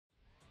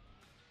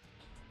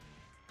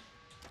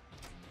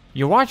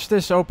You watch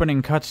this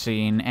opening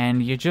cutscene,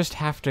 and you just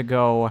have to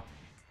go,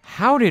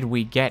 how did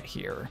we get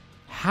here?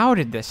 How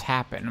did this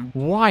happen?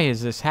 Why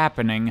is this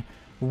happening?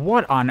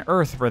 What on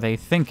earth were they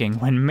thinking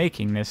when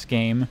making this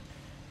game?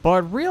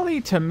 But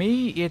really, to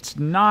me, it's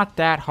not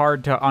that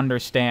hard to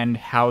understand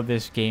how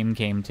this game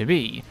came to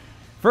be.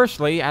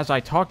 Firstly, as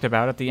I talked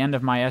about at the end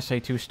of my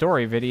SA2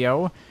 story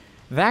video,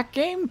 that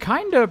game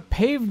kinda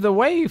paved the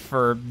way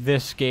for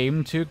this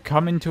game to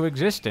come into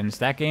existence.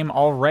 That game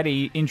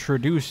already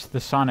introduced the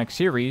Sonic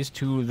series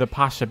to the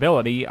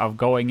possibility of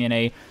going in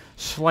a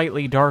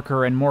slightly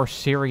darker and more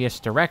serious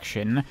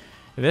direction.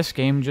 This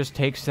game just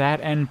takes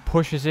that and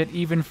pushes it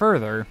even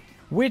further.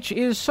 Which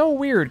is so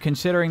weird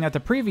considering that the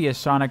previous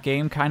Sonic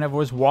game kind of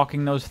was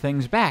walking those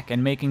things back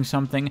and making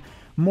something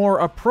more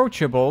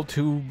approachable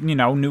to,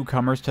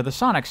 newcomers to the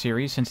Sonic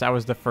series, since that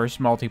was the first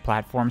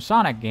multi-platform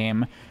Sonic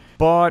game.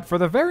 But for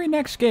the very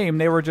next game,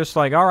 they were just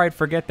like, alright,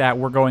 forget that,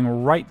 we're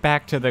going right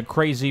back to the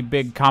crazy,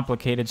 big,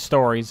 complicated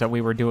stories that we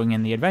were doing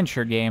in the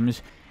adventure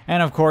games.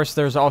 And of course,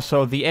 there's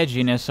also the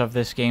edginess of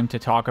this game to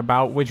talk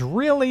about, which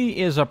really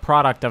is a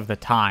product of the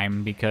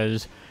time,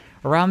 because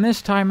around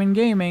this time in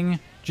gaming,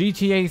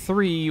 GTA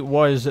 3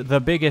 was the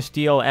biggest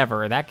deal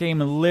ever. That game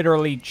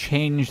literally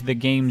changed the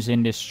games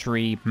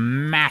industry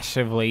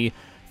massively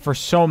for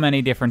so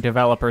many different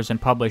developers and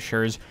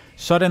publishers.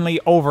 Suddenly,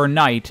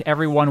 overnight,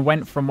 everyone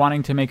went from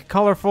wanting to make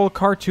colorful,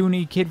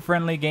 cartoony,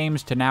 kid-friendly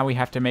games to now we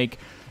have to make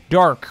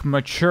dark,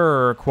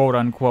 mature,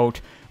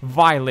 quote-unquote,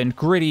 violent,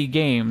 gritty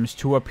games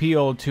to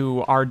appeal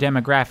to our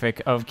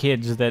demographic of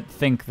kids that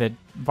think that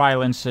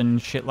violence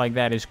and shit like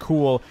that is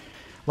cool.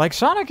 Like,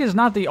 Sonic is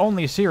not the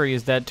only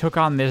series that took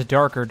on this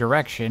darker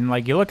direction.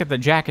 Like, you look at the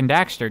Jak and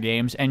Daxter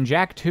games, and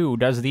Jak 2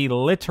 does the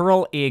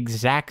literal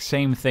exact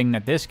same thing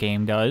that this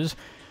game does,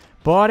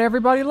 but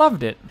everybody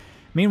loved it.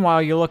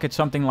 Meanwhile, you look at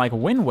something like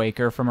Wind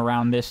Waker from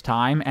around this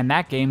time, and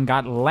that game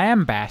got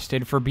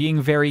lambasted for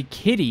being very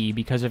kiddie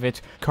because of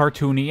its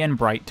cartoony and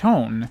bright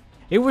tone.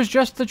 It was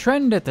just the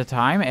trend at the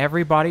time.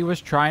 Everybody was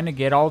trying to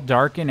get all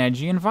dark and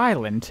edgy and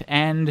violent,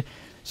 and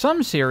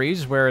some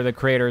series, where the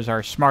creators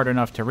are smart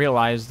enough to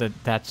realize that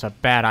that's a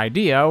bad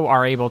idea,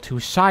 are able to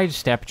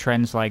sidestep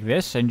trends like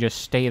this and just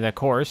stay the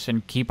course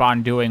and keep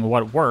on doing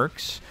what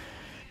works.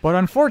 But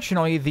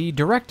unfortunately, the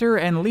director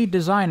and lead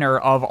designer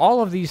of all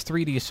of these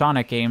 3D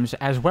Sonic games,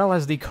 as well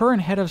as the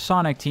current head of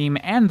Sonic team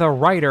and the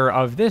writer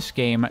of this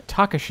game,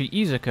 Takashi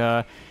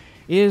Iizuka,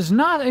 is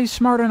not a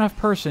smart enough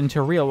person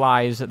to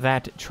realize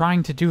that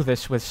trying to do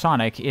this with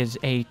Sonic is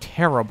a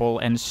terrible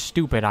and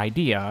stupid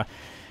idea.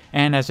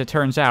 And as it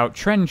turns out,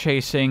 trend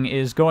chasing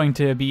is going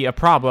to be a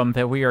problem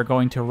that we are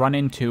going to run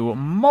into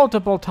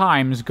multiple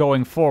times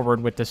going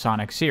forward with the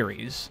Sonic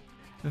series.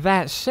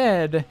 That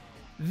said,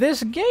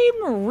 this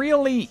game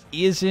really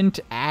isn't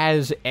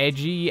as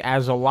edgy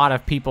as a lot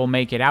of people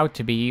make it out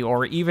to be,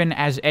 or even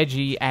as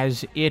edgy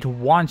as it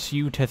wants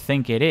you to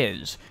think it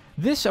is.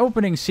 This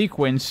opening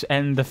sequence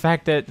and the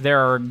fact that there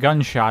are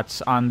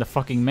gunshots on the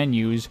fucking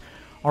menus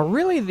are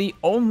really the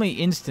only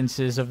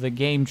instances of the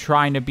game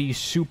trying to be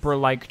super,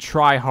 like,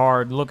 try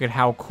hard, look at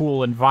how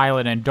cool and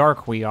violent and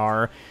dark we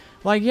are.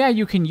 Like, yeah,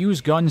 you can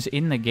use guns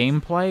in the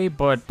gameplay,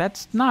 but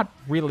that's not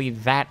really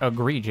that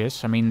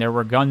egregious. I mean, there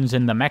were guns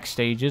in the mech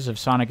stages of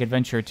Sonic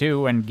Adventure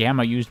 2, and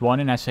Gamma used one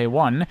in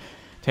SA1.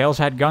 Tails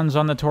had guns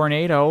on the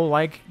Tornado.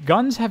 Like,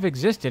 guns have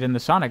existed in the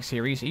Sonic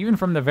series, even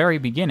from the very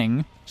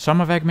beginning. Some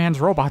of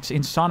Eggman's robots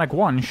in Sonic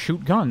 1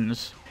 shoot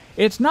guns.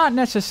 It's not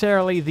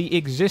necessarily the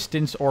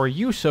existence or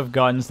use of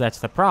guns that's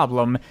the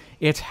problem,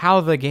 it's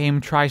how the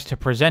game tries to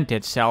present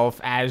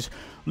itself as,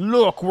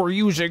 look, we're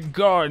using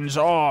guns,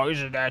 oh,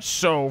 isn't that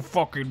so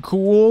fucking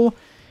cool?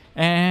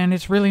 And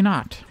it's really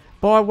not.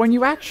 But when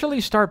you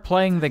actually start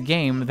playing the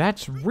game,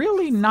 that's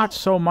really not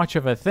so much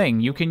of a thing.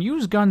 You can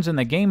use guns in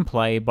the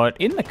gameplay, but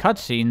in the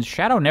cutscenes,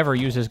 Shadow never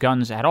uses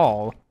guns at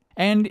all.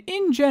 And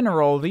in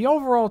general, the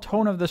overall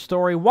tone of the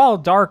story, while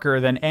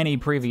darker than any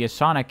previous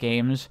Sonic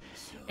games,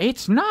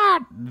 it's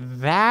not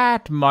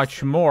that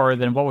much more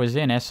than what was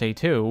in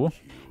SA2.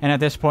 And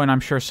at this point, I'm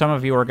sure some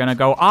of you are going to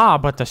go,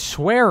 but the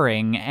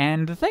swearing.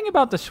 And the thing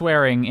about the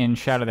swearing in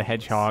Shadow the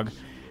Hedgehog,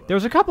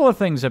 there's a couple of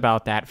things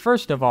about that.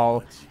 First of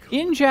all,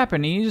 in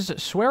Japanese,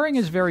 swearing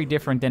is very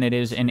different than it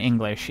is in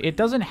English. It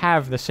doesn't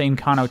have the same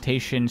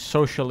connotation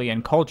socially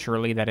and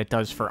culturally that it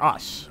does for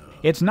us.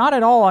 It's not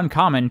at all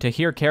uncommon to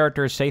hear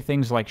characters say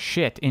things like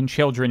shit in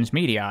children's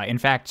media. In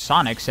fact,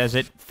 Sonic says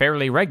it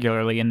fairly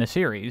regularly in the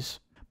series.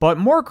 But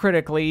more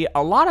critically,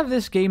 a lot of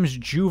this game's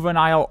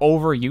juvenile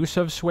overuse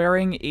of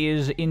swearing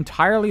is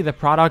entirely the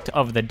product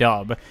of the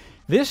dub.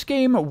 This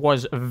game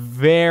was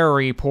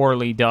very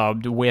poorly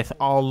dubbed, with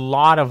a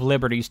lot of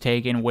liberties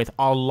taken with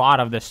a lot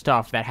of the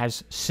stuff that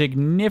has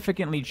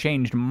significantly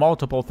changed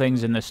multiple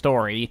things in the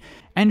story,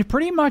 and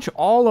pretty much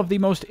all of the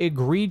most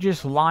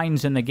egregious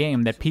lines in the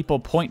game that people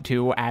point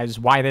to as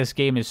why this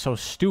game is so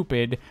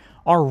stupid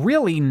are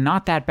really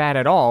not that bad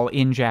at all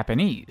in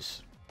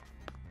Japanese.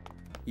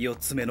 4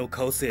つ目の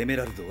カオスエメ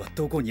ラルドは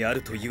どこにあ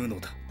るというの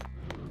だ。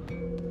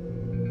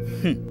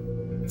ふ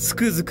ん、つ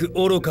くづく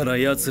愚かな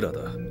奴らだ。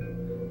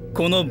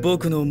この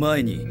僕の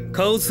前に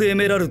カオスエ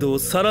メラルドを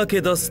さら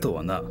け出すと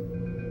はな。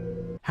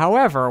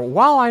 However,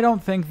 while I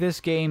don't think this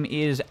game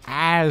is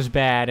as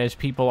bad as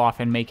people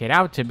often make it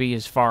out to be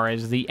as far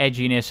as the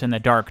edginess and the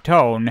dark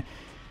tone,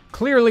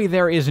 clearly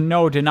there is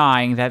no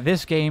denying that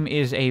this game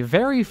is a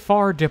very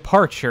far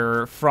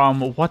departure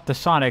from what the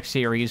Sonic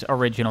series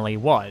originally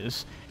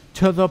was.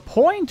 To the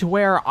point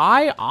where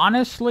I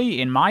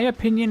honestly, in my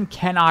opinion,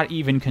 cannot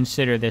even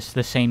consider this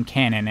the same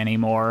canon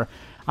anymore.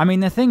 I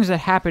mean, the things that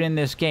happen in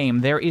this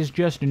game, there is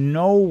just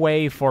no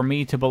way for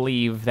me to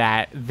believe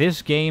that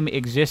this game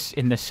exists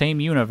in the same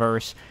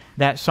universe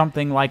that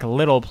something like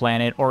Little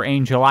Planet or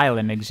Angel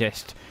Island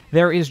exist.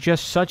 There is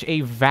just such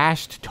a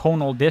vast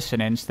tonal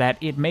dissonance that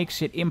it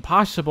makes it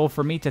impossible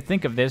for me to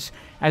think of this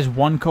as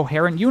one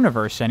coherent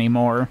universe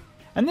anymore.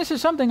 And this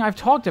is something I've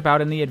talked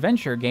about in the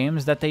adventure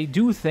games, that they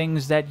do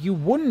things that you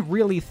wouldn't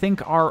really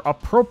think are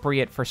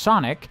appropriate for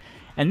Sonic,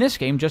 and this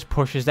game just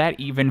pushes that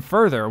even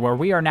further, where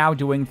we are now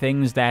doing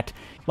things that,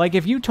 like,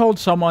 if you told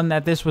someone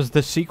that this was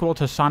the sequel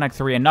to Sonic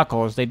 3 and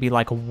Knuckles, they'd be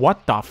like,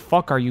 what the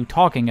fuck are you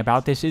talking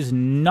about? This is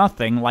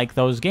nothing like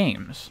those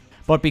games.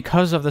 But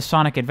because of the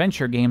Sonic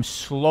Adventure games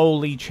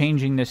slowly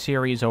changing the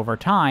series over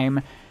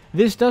time,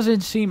 this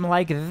doesn't seem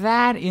like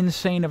that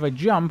insane of a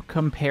jump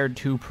compared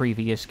to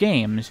previous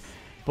games.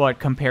 But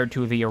compared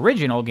to the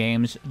original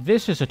games,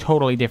 this is a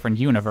totally different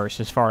universe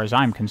as far as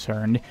I'm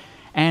concerned.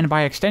 And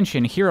by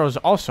extension, Heroes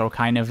also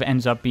kind of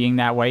ends up being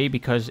that way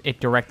because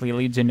it directly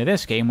leads into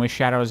this game with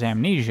Shadow's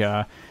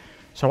amnesia.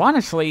 So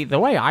honestly, the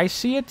way I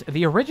see it,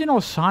 the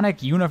original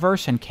Sonic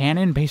universe and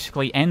canon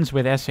basically ends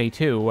with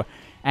SA2,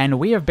 and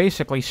we have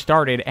basically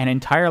started an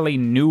entirely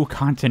new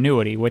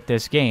continuity with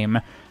this game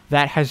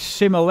that has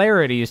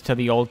similarities to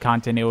the old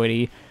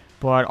continuity,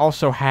 but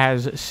also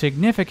has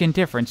significant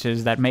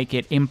differences that make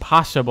it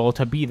impossible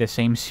to be the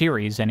same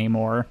series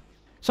anymore.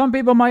 Some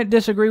people might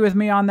disagree with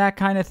me on that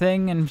kind of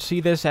thing and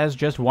see this as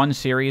just one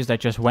series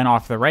that just went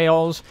off the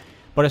rails,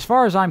 but as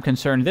far as I'm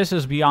concerned, this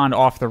is beyond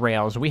off the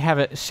rails. We have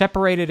it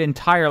separated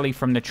entirely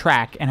from the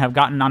track and have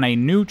gotten on a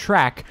new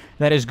track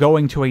that is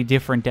going to a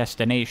different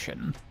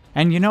destination.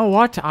 And you know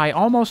what? I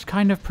almost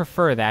kind of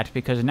prefer that,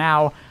 because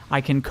now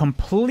I can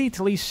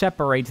completely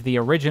separate the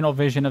original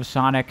vision of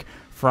Sonic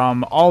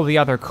from all the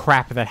other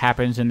crap that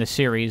happens in the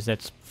series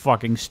that's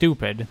fucking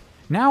stupid.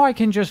 Now I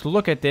can just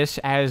look at this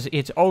as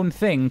its own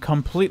thing,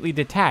 completely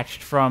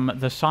detached from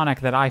the Sonic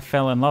that I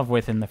fell in love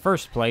with in the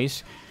first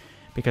place,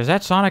 because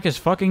that Sonic is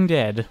fucking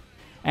dead.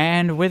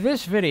 And with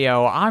this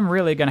video, I'm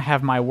really gonna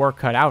have my work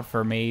cut out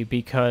for me,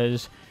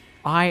 because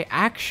I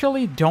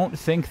actually don't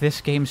think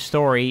this game's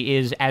story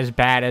is as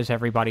bad as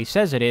everybody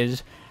says it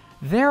is.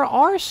 There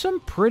are some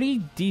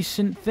pretty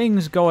decent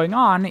things going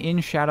on in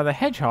Shadow the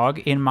Hedgehog,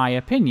 in my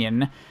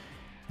opinion,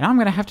 and I'm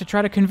gonna have to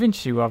try to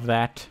convince you of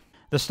that.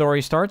 The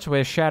story starts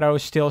with Shadow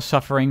still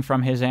suffering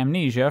from his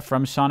amnesia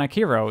from Sonic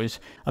Heroes.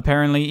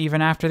 Apparently,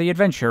 even after the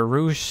adventure,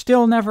 Rouge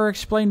still never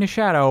explained to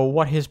Shadow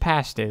what his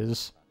past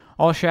is.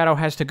 All Shadow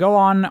has to go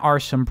on are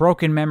some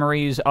broken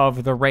memories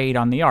of the raid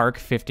on the Ark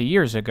 50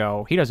 years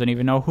ago. He doesn't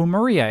even know who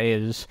Maria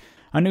is.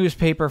 A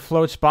newspaper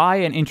floats by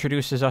and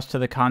introduces us to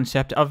the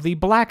concept of the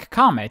Black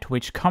Comet,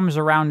 which comes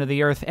around to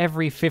the Earth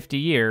every 50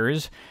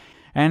 years,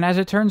 and as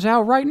it turns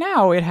out, right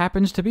now, it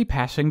happens to be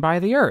passing by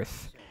the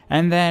Earth.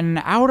 And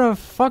then, out of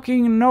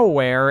fucking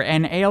nowhere,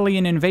 an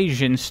alien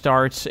invasion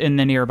starts in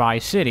the nearby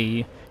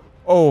city.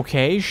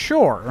 Okay,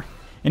 sure.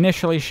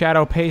 Initially,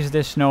 Shadow pays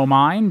this no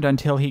mind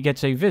until he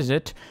gets a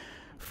visit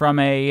from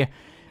a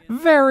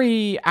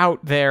very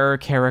out-there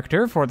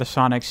character for the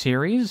Sonic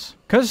series.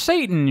 'Cause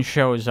Satan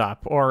shows up,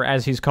 or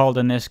as he's called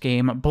in this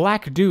game,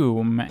 Black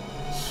Doom.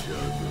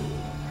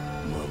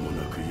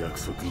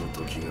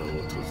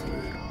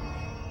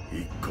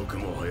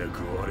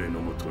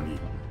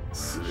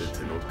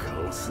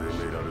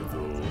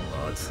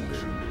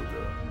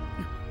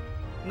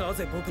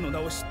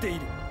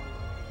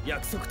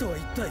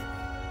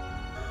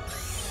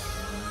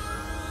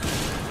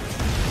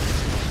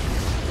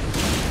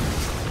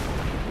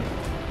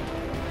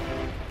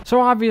 So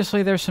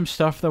obviously there's some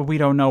stuff that we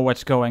don't know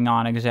what's going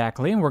on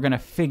exactly, and we're going to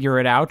figure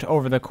it out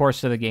over the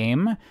course of the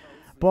game.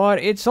 But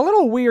it's a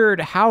little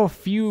weird how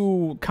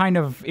few kind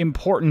of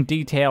important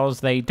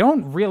details they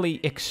don't really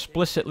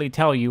explicitly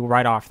tell you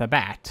right off the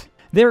bat.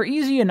 They're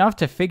easy enough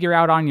to figure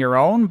out on your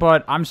own,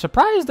 but I'm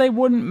surprised they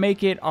wouldn't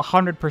make it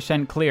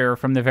 100% clear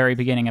from the very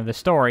beginning of the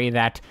story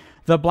that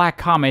the Black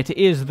Comet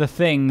is the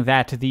thing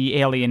that the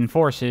alien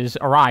forces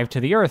arrive to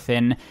the Earth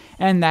in,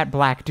 and that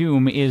Black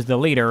Doom is the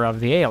leader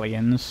of the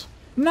aliens.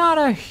 Not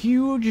a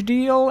huge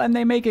deal, and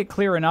they make it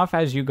clear enough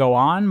as you go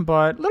on,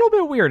 but a little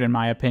bit weird in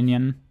my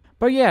opinion.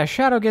 But yeah,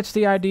 Shadow gets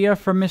the idea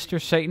from Mr.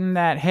 Satan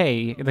that,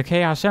 hey, the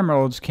Chaos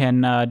Emeralds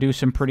can do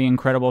some pretty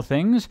incredible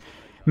things.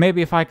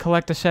 Maybe if I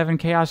collect the 7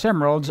 Chaos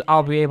Emeralds,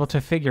 I'll be able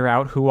to figure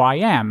out who I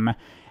am.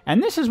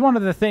 And this is one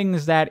of the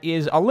things that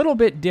is a little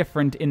bit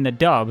different in the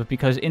dub,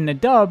 because in the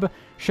dub,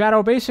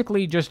 Shadow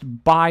basically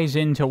just buys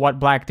into what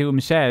Black Doom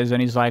says,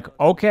 and he's like,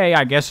 okay,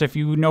 I guess if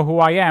you know who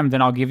I am,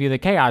 then I'll give you the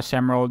Chaos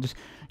Emeralds.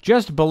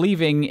 just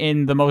believing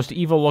in the most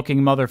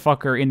evil-looking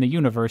motherfucker in the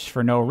universe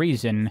for no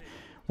reason,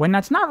 when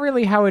that's not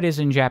really how it is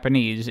in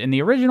Japanese. In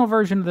the original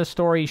version of the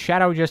story,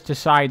 Shadow just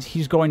decides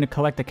he's going to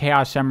collect the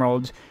Chaos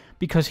Emeralds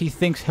because he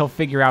thinks he'll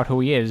figure out who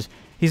he is.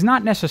 He's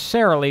not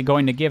necessarily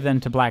going to give them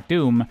to Black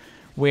Doom,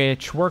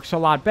 which works a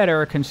lot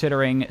better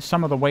considering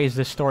some of the ways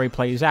this story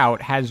plays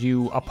out has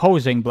you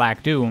opposing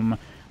Black Doom,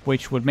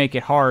 which would make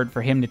it hard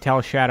for him to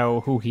tell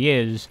Shadow who he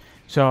is.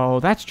 So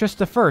that's just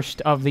the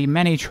first of the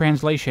many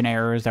translation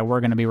errors that we're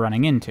going to be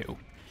running into.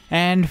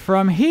 And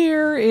from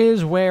here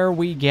is where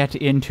we get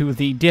into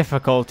the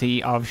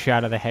difficulty of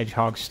Shadow the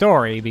Hedgehog's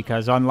story,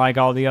 because unlike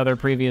all the other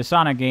previous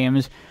Sonic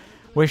games,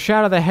 with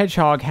Shadow the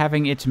Hedgehog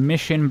having its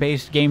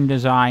mission-based game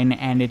design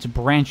and its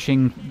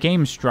branching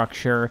game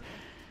structure,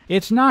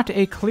 it's not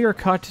a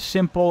clear-cut,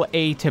 simple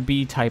A to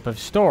B type of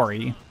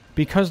story.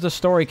 Because the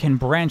story can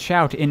branch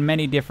out in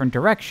many different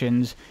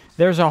directions,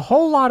 there's a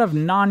whole lot of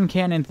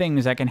non-canon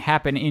things that can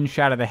happen in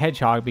Shadow the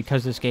Hedgehog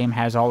because this game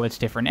has all its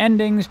different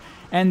endings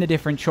and the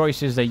different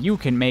choices that you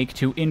can make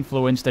to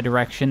influence the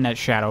direction that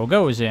Shadow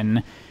goes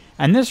in.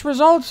 And this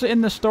results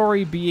in the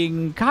story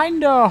being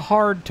kinda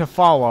hard to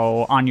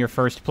follow on your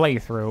first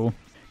playthrough.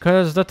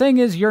 Because the thing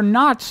is, you're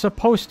not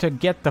supposed to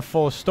get the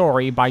full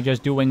story by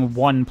just doing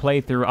one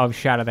playthrough of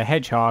Shadow the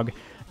Hedgehog.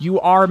 You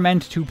are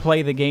meant to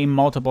play the game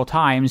multiple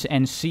times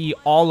and see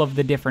all of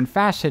the different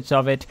facets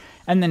of it,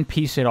 and then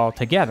piece it all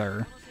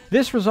together.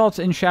 This results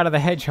in Shadow the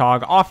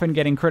Hedgehog often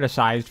getting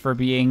criticized for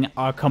being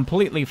a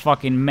completely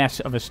fucking mess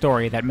of a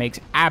story that makes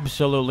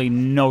absolutely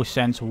no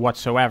sense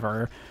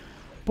whatsoever.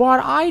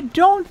 But I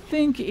don't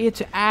think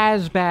it's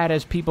as bad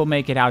as people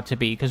make it out to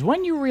be, because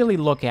when you really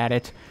look at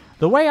it,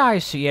 the way I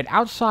see it,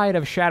 outside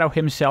of Shadow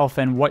himself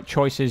and what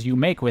choices you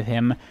make with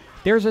him,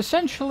 there's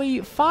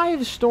essentially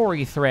 5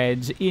 story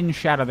threads in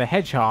Shadow the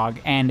Hedgehog,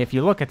 and if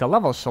you look at the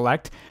level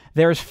select,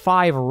 there's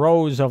 5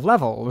 rows of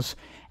levels.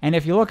 And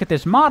if you look at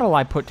this model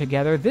I put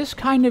together, this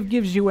kind of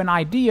gives you an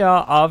idea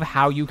of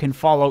how you can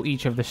follow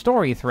each of the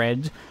story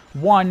threads.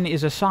 One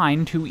is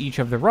assigned to each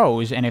of the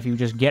rows, and if you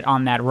just get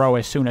on that row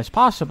as soon as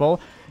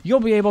possible, you'll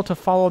be able to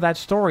follow that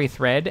story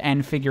thread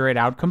and figure it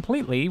out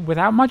completely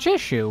without much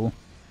issue.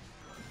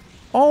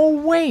 Oh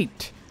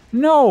wait!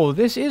 No,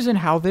 this isn't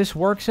how this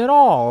works at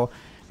all,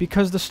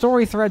 because the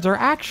story threads are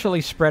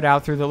actually spread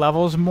out through the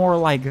levels more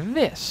like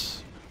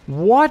this.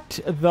 What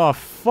the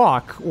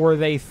fuck were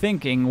they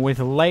thinking with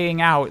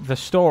laying out the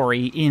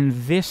story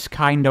in this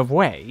kind of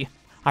way?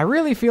 I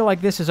really feel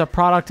like this is a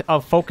product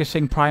of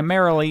focusing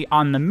primarily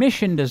on the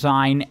mission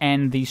design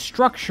and the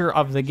structure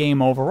of the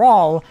game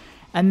overall,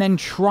 and then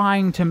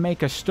trying to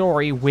make a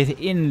story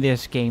within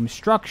this game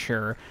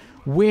structure,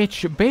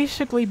 which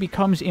basically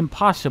becomes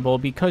impossible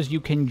because you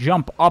can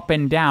jump up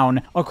and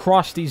down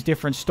across these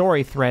different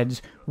story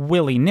threads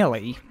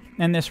willy-nilly,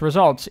 and this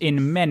results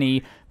in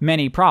many,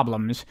 many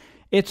problems.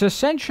 It's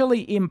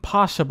essentially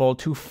impossible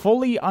to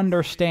fully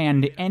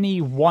understand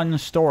any one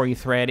story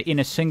thread in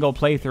a single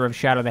playthrough of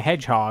Shadow the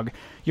Hedgehog.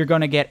 You're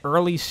going to get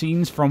early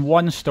scenes from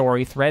one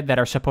story thread that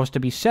are supposed to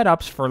be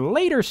setups for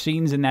later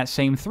scenes in that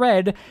same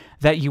thread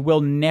that you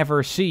will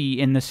never see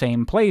in the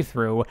same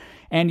playthrough,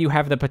 and you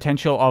have the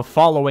potential of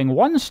following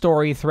one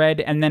story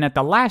thread and then at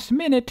the last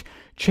minute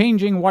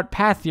changing what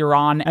path you're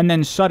on, and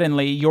then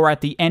suddenly you're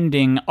at the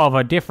ending of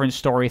a different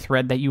story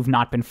thread that you've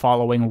not been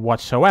following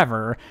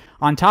whatsoever.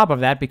 On top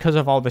of that, because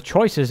of all the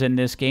choices in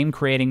this game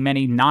creating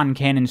many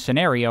non-canon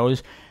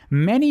scenarios,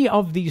 many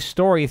of these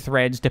story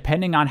threads,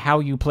 depending on how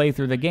you play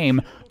through the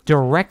game,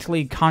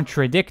 directly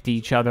contradict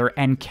each other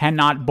and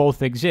cannot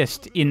both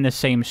exist in the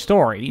same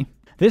story.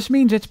 This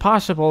means it's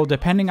possible,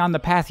 depending on the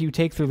path you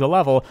take through the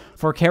level,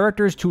 for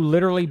characters to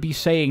literally be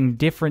saying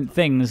different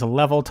things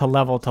level to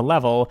level to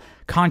level,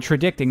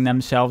 contradicting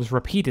themselves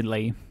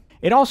repeatedly.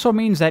 It also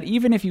means that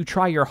even if you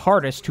try your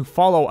hardest to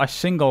follow a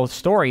single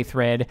story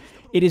thread,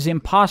 it is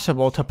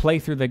impossible to play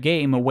through the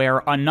game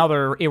where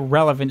another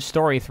irrelevant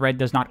story thread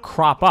does not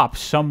crop up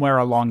somewhere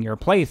along your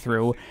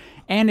playthrough,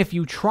 and if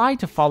you try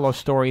to follow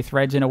story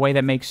threads in a way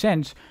that makes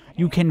sense,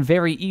 you can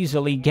very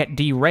easily get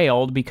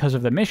derailed because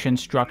of the mission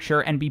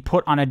structure and be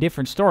put on a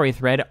different story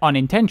thread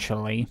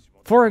unintentionally.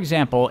 For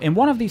example, in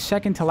one of the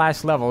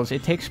second-to-last levels,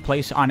 it takes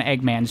place on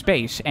Eggman's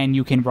base, and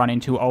you can run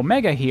into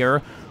Omega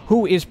here,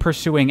 who is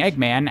pursuing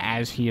Eggman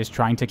as he is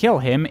trying to kill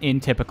him in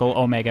typical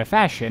Omega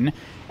fashion,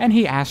 and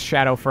he asks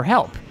Shadow for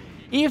help.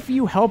 If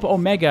you help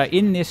Omega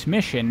in this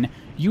mission,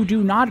 you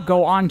do not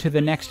go on to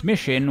the next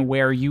mission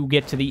where you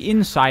get to the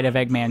inside of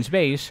Eggman's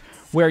base,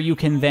 where you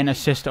can then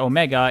assist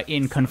Omega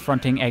in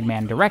confronting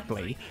Eggman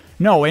directly.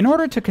 No, in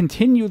order to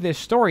continue this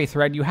story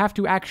thread, you have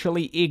to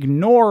actually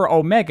ignore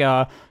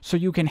Omega so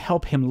you can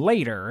help him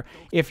later.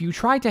 If you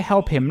try to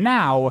help him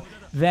now,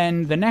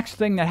 then the next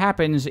thing that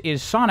happens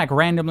is Sonic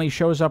randomly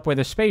shows up with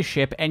a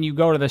spaceship and you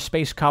go to the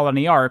Space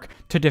Colony Ark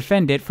to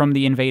defend it from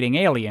the invading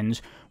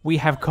aliens. We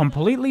have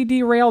completely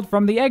derailed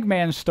from the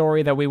Eggman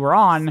story that we were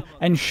on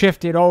and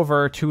shifted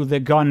over to the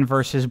Gun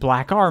vs.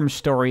 Black Arm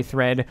story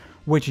thread,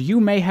 which you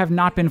may have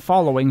not been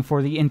following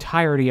for the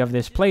entirety of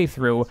this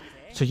playthrough,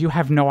 so you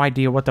have no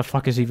idea what the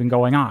fuck is even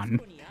going on.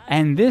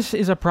 And this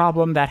is a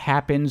problem that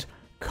happens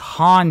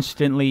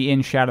constantly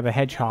in Shadow the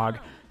Hedgehog.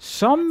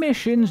 Some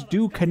missions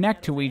do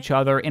connect to each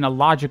other in a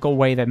logical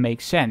way that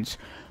makes sense,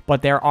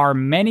 but there are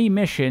many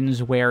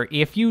missions where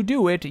if you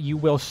do it, you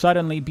will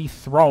suddenly be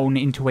thrown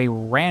into a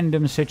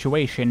random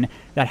situation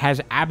that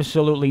has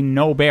absolutely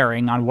no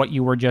bearing on what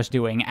you were just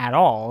doing at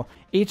all.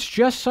 It's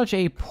just such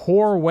a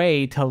poor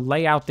way to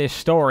lay out this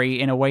story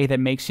in a way that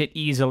makes it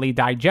easily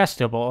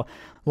digestible.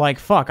 Like,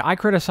 fuck, I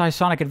criticize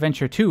Sonic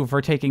Adventure 2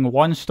 for taking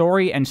one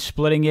story and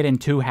splitting it in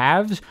two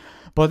halves,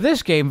 but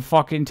this game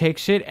fucking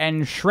takes it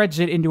and shreds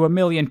it into a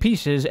million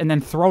pieces and then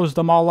throws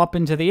them all up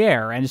into the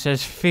air and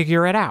says,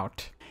 figure it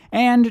out.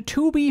 And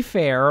to be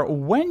fair,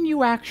 when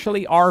you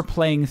actually are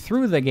playing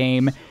through the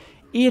game,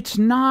 it's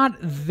not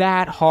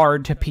that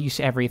hard to piece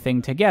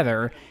everything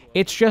together.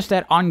 It's just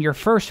that on your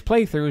first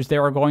playthroughs,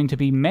 there are going to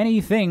be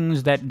many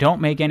things that don't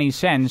make any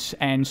sense,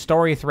 and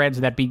story threads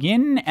that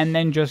begin and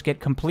then just get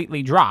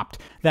completely dropped,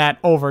 that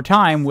over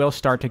time will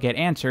start to get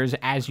answers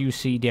as you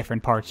see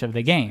different parts of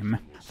the game.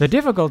 The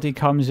difficulty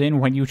comes in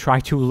when you try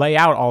to lay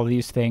out all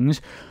these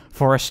things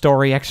for a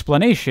story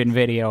explanation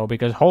video,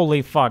 because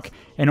holy fuck,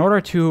 in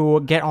order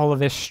to get all of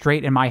this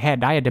straight in my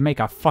head, I had to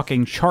make a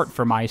fucking chart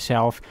for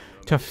myself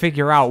to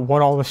figure out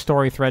what all the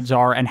story threads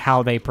are and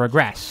how they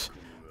progress.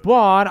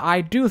 But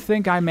I do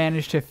think I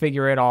managed to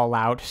figure it all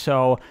out,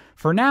 so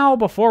for now,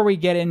 before we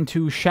get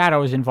into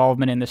Shadow's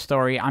involvement in the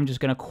story, I'm just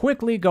going to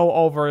quickly go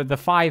over the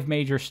 5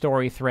 major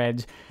story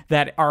threads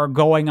that are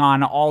going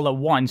on all at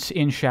once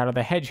in Shadow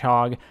the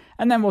Hedgehog,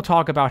 and then we'll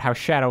talk about how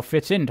Shadow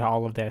fits into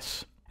all of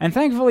this. And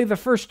thankfully, the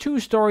first 2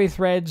 story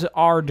threads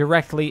are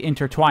directly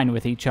intertwined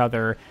with each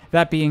other,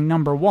 that being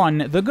number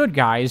 1, the good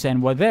guys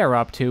and what they're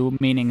up to,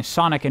 meaning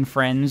Sonic and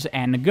Friends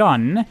and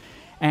Gun,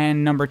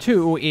 and number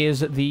 2 is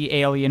the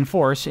alien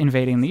force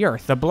invading the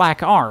Earth, the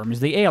Black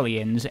Arms, the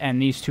aliens,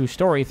 and these 2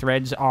 story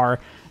threads are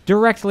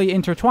directly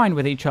intertwined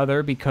with each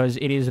other because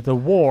it is the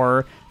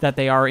war that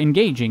they are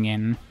engaging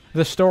in.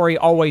 The story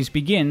always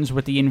begins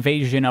with the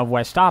invasion of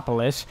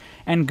Westopolis,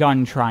 and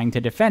Gun trying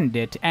to defend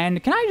it,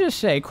 and can I just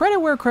say, credit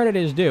where credit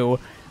is due,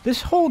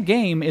 this whole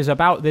game is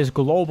about this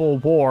global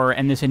war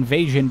and this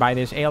invasion by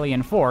this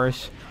alien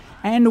force,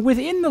 and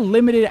within the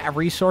limited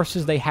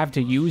resources they have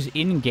to use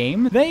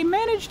in-game, they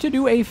managed to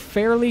do a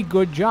fairly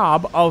good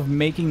job of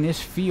making this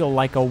feel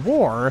like a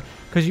war,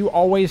 because you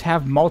always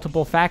have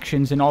multiple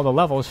factions in all the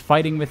levels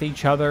fighting with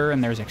each other,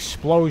 and there's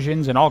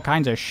explosions and all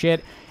kinds of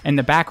shit. In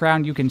the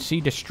background, you can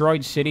see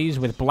destroyed cities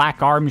with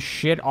Black Arms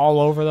shit all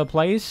over the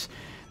place.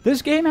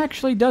 This game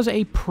actually does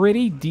a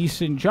pretty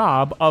decent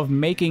job of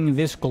making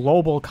this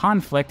global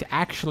conflict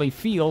actually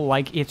feel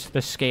like it's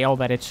the scale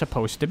that it's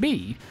supposed to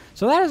be.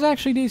 So that is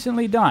actually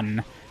decently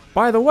done.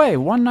 By the way,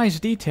 one nice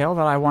detail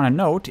that I want to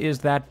note is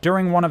that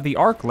during one of the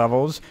Ark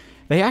levels,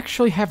 they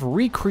actually have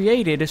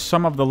recreated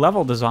some of the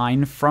level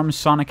design from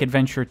Sonic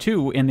Adventure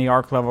 2 in the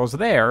Ark levels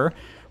there,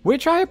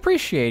 which I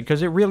appreciate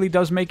because it really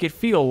does make it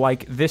feel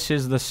like this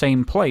is the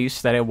same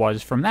place that it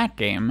was from that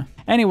game.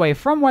 Anyway,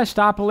 from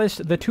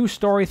Westopolis, the 2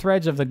 story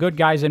threads of the good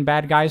guys and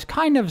bad guys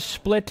kind of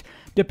split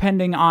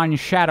depending on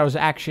Shadow's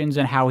actions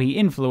and how he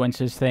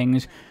influences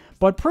things,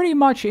 but pretty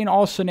much in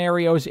all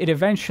scenarios it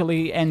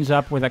eventually ends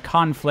up with a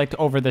conflict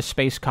over the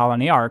Space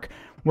Colony Ark,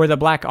 where the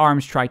Black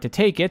Arms try to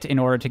take it in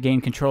order to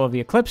gain control of the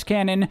Eclipse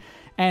Cannon,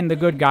 and the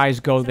good guys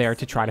go there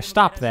to try to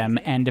stop them,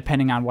 and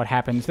depending on what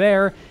happens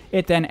there,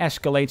 it then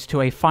escalates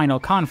to a final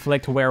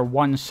conflict where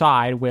one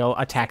side will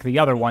attack the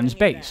other one's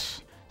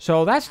base.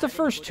 So that's the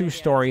first 2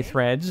 story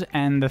threads,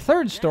 and the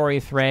third story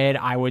thread,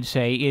 I would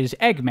say, is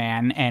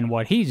Eggman and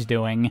what he's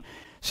doing.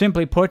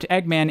 Simply put,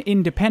 Eggman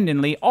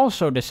independently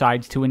also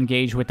decides to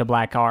engage with the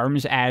Black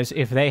Arms, as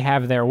if they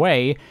have their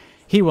way,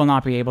 he will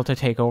not be able to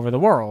take over the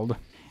world.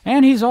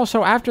 And he's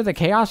also after the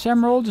Chaos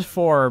Emeralds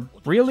for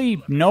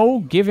really no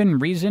given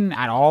reason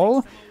at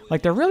all.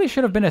 Like, there really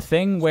should have been a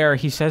thing where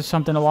he says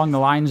something along the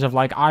lines of,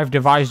 like, I've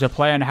devised a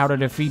plan how to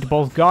defeat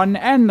both Gun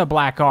and the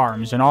Black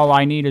Arms, and all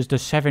I need is the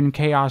 7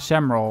 Chaos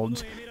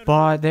Emeralds.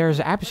 But there's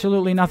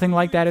absolutely nothing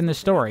like that in the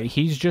story.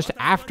 He's just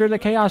after the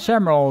Chaos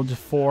Emeralds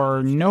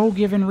for no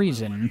given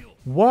reason.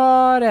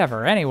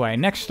 Whatever. Anyway,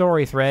 next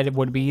story thread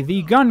would be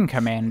the Gun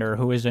Commander,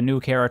 who is a new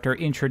character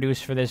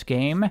introduced for this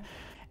game.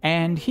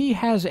 And he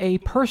has a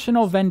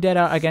personal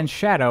vendetta against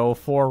Shadow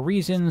for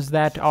reasons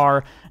that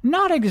are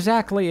not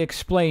exactly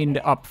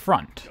explained up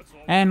front.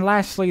 And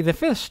lastly, the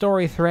 5th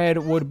story thread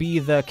would be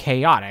the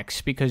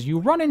Chaotix, because you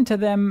run into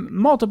them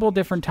multiple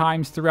different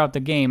times throughout the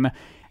game,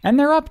 and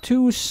they're up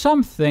to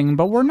something,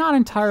 but we're not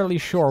entirely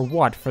sure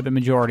what for the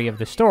majority of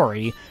the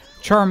story.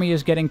 Charmy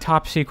is getting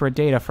top-secret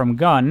data from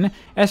Gun,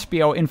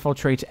 Espio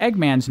infiltrates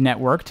Eggman's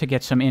network to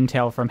get some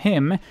intel from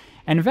him,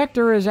 and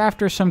Vector is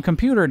after some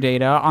computer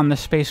data on the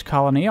Space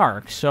Colony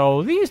Ark.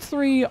 So these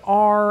 3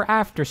 are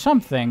after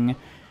something.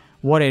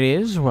 What it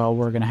is, well,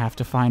 we're gonna have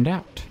to find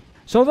out.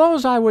 So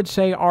those, I would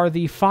say, are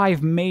the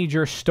 5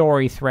 major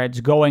story threads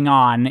going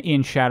on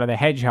in Shadow the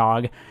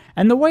Hedgehog.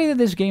 And the way that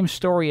this game's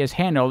story is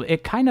handled,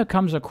 it kind of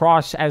comes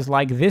across as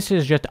like this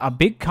is just a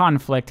big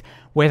conflict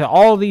with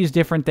all these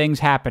different things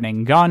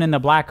happening. Gun and the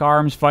Black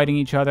Arms fighting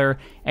each other,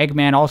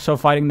 Eggman also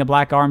fighting the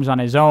Black Arms on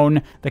his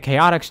own, the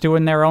Chaotix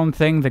doing their own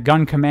thing, the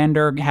Gun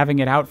Commander having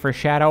it out for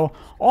Shadow.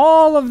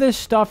 All of this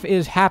stuff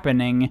is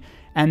happening,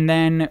 and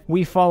then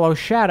we follow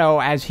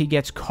Shadow as he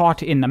gets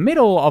caught in the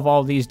middle of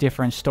all these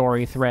different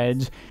story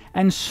threads,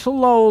 and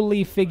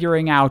slowly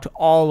figuring out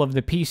all of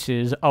the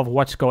pieces of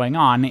what's going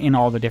on in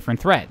all the different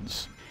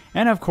threads.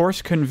 And of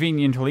course,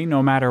 conveniently,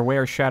 no matter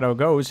where Shadow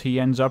goes, he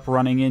ends up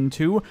running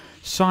into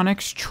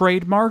Sonic's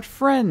trademarked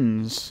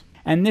friends.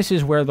 And this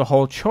is where the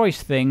whole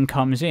choice thing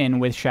comes in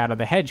with Shadow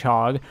the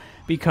Hedgehog,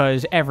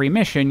 because every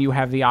mission you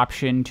have the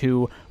option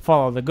to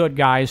follow the good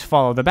guys,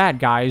 follow the bad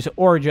guys,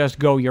 or just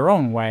go your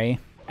own way.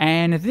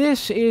 And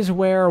this is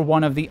where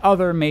one of the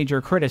other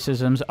major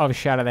criticisms of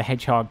Shadow the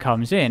Hedgehog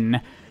comes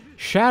in.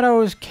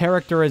 Shadow's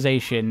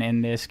characterization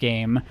in this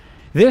game.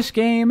 This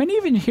game, and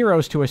even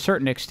Heroes to a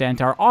certain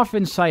extent, are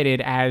often cited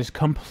as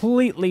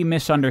completely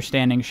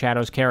misunderstanding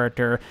Shadow's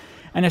character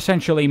and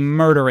essentially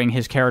murdering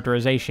his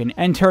characterization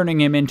and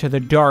turning him into the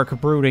dark,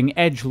 brooding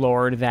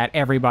edgelord that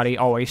everybody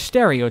always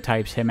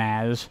stereotypes him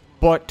as.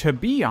 But to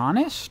be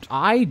honest,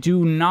 I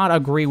do not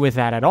agree with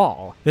that at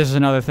all. This is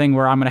another thing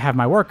where I'm going to have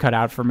my work cut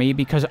out for me,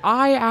 because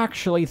I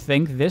actually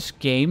think this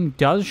game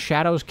does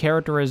Shadow's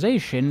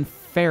characterization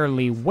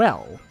fairly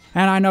well.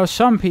 And I know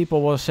some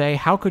people will say,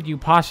 how could you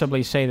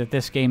possibly say that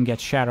this game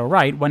gets Shadow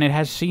right when it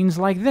has scenes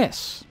like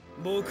this?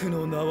 僕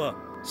の名は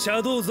シ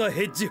ャドウ・ザ・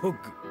ヘッジホッグ。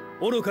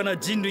愚かな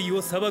人類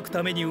を裁く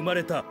ために生ま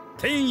れた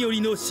天よ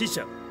りの使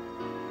者。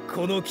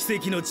この奇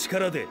跡の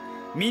力で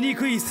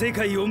醜い世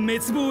界を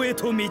滅亡へ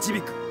と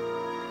導く。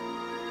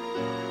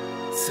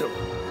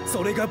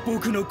それが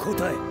僕の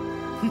答え。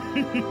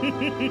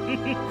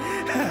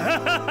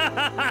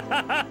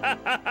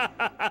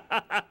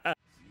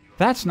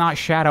That's not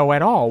Shadow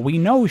at all. We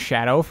know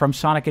Shadow from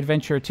Sonic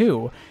Adventure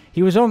 2.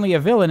 He was only a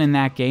villain in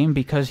that game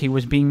because he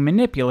was being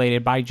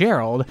manipulated by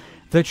Gerald.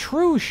 The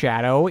true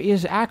Shadow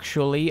is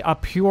actually a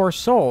pure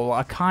soul,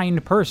 a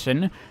kind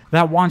person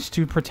that wants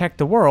to protect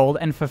the world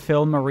and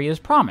fulfill Maria's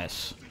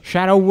promise.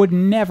 Shadow would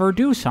never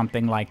do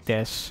something like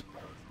this.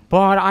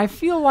 But I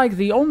feel like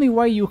the only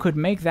way you could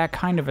make that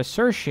kind of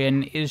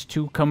assertion is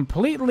to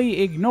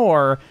completely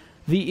ignore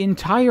the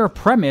entire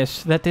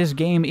premise that this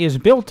game is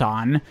built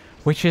on,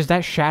 which is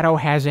that Shadow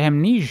has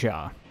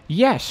amnesia.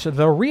 Yes,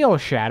 the real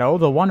Shadow,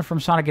 the one from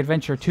Sonic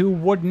Adventure 2,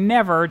 would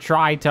never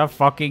try to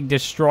fucking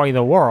destroy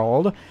the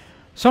world.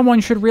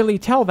 Someone should really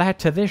tell that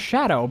to this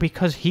Shadow,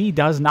 because he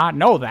does not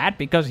know that,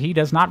 because he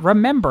does not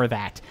remember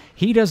that.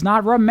 He does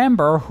not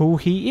remember who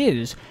he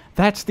is.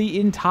 That's the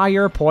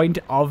entire point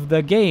of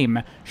the game.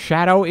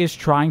 Shadow is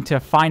trying to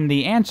find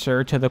the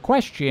answer to the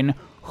question,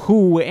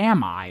 who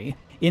am I?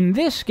 In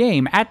this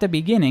game, at the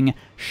beginning,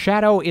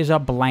 Shadow is a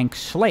blank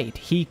slate.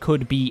 He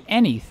could be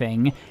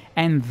anything,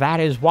 and that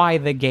is why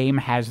the game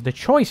has the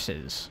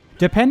choices.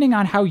 Depending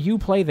on how you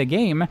play the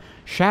game,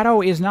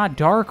 Shadow is not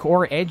dark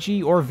or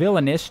edgy or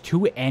villainous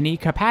to any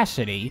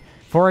capacity.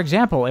 For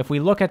example, if we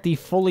look at the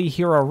fully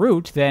hero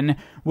route, then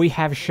we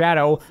have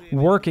Shadow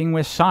working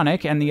with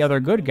Sonic and the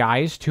other good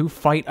guys to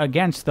fight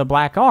against the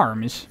Black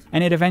Arms.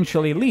 And it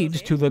eventually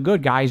leads to the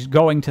good guys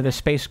going to the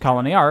Space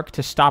Colony Arc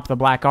to stop the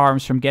Black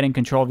Arms from getting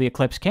control of the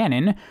Eclipse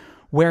Cannon,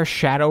 where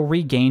Shadow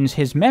regains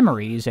his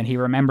memories, and he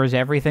remembers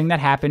everything that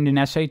happened in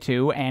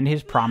SA2 and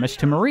his promise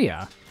to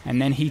Maria.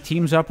 And then he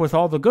teams up with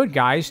all the good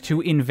guys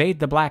to invade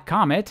the Black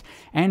Comet,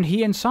 and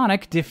he and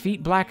Sonic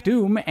defeat Black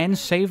Doom and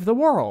save the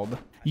world.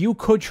 You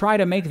could try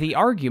to make the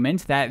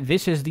argument that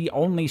this is the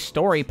only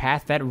story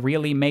path that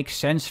really makes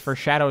sense for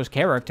Shadow's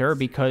character,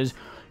 because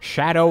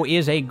Shadow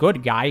is a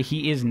good guy,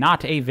 he is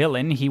not a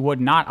villain, he would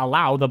not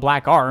allow the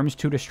Black Arms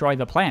to destroy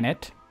the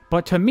planet.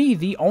 But to me,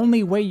 the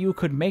only way you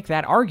could make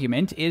that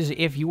argument is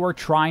if you were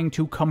trying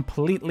to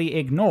completely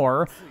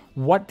ignore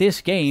what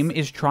this game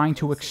is trying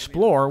to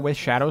explore with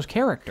Shadow's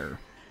character.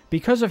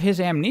 Because of his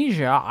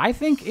amnesia, I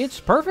think it's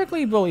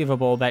perfectly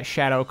believable that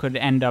Shadow could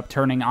end up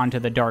turning onto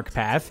the dark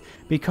path,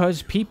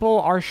 because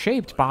people are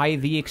shaped by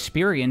the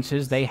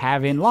experiences they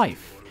have in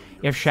life.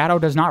 If Shadow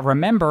does not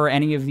remember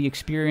any of the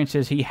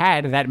experiences he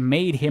had that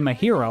made him a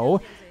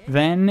hero,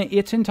 then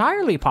it's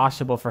entirely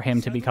possible for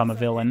him to become a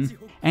villain.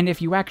 And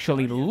if you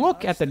actually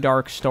look at the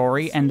dark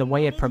story and the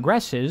way it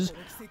progresses,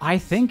 I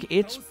think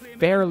it's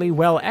fairly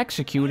well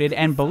executed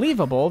and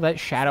believable that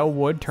Shadow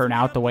would turn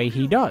out the way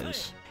he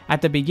does.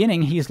 At the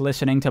beginning, he's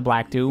listening to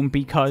Black Doom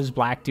because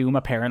Black Doom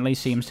apparently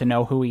seems to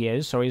know who he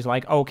is, so he's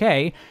like,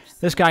 okay,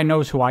 this guy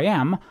knows who I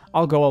am,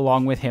 I'll go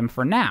along with him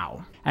for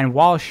now. And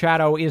while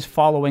Shadow is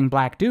following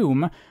Black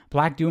Doom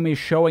is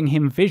showing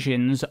him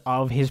visions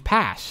of his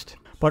past.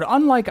 But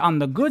unlike on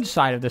the good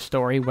side of the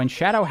story, when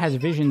Shadow has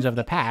visions of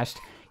the past,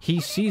 he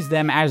sees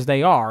them as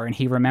they are, and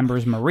he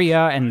remembers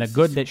Maria and the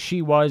good that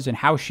she was and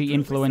how she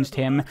influenced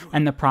him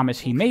and the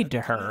promise he made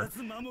to her.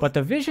 But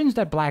the visions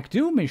that Black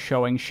Doom is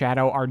showing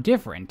Shadow are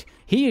different.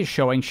 He is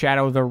showing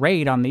Shadow the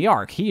raid on the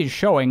Ark. He is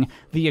showing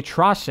the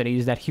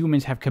atrocities that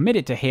humans have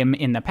committed to him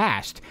in the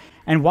past.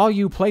 And while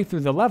you play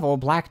through the level,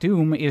 Black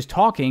Doom is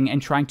talking and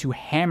trying to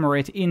hammer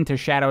it into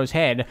Shadow's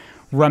head.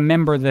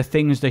 Remember the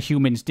things the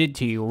humans did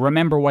to you.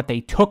 Remember what they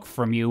took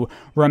from you.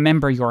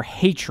 Remember your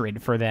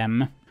hatred for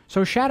them.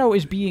 So Shadow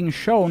is being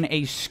shown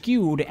a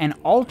skewed and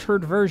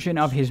altered version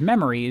of his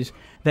memories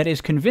that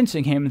is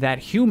convincing him that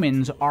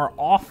humans are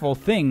awful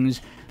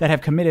things that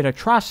have committed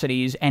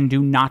atrocities and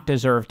do not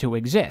deserve to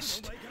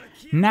exist.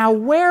 Now,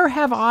 where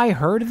have I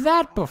heard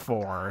that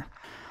before?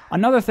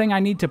 Another thing I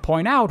need to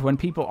point out when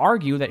people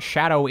argue that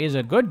Shadow is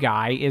a good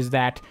guy is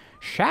that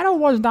Shadow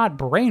was not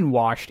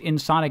brainwashed in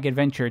Sonic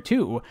Adventure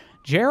 2.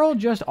 Gerald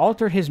just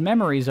altered his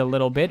memories a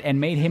little bit and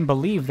made him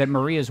believe that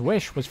Maria's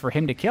wish was for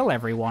him to kill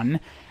everyone,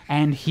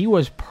 and he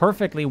was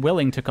perfectly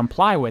willing to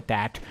comply with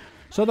that.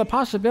 So the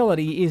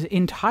possibility is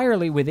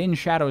entirely within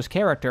Shadow's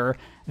character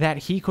that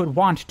he could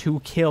want to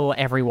kill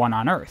everyone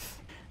on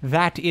Earth.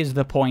 That is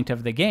the point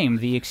of the game.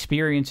 The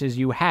experiences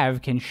you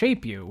have can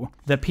shape you.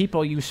 The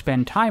people you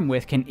spend time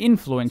with can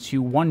influence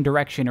you one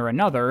direction or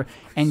another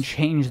and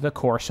change the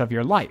course of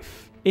your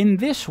life. In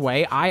this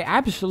way, I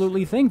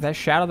absolutely think that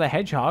Shadow the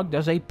Hedgehog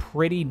does a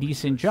pretty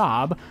decent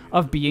job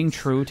of being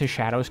true to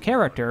Shadow's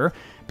character,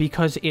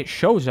 because it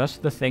shows us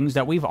the things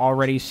that we've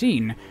already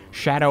seen.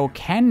 Shadow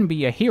can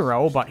be a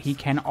hero, but he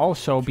can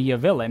also be a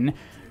villain,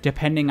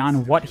 depending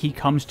on what he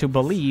comes to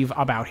believe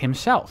about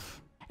himself.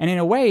 And in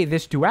a way,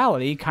 this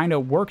duality kind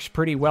of works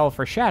pretty well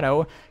for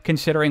Shadow,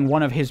 considering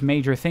one of his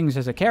major things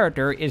as a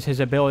character is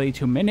his ability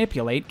to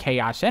manipulate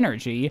chaos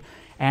energy,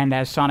 and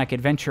as Sonic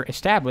Adventure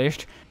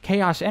established,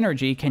 chaos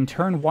energy can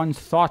turn one's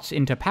thoughts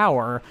into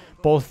power,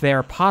 both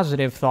their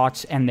positive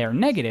thoughts and their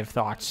negative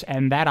thoughts,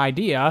 and that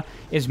idea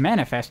is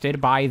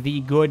manifested by the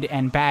good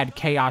and bad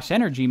chaos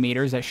energy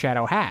meters that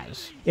Shadow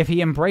has. If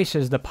he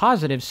embraces the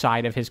positive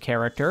side of his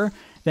character,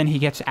 then he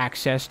gets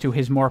access to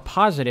his more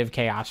positive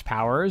chaos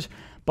powers,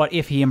 but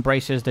if he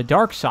embraces the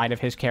dark side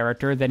of his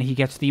character, then he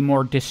gets the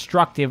more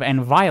destructive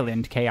and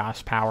violent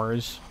chaos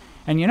powers.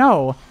 And you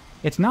know,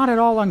 it's not at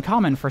all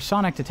uncommon for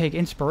Sonic to take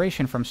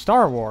inspiration from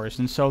Star Wars,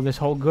 and so this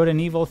whole good and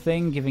evil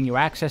thing, giving you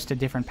access to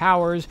different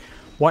powers,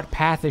 what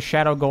path is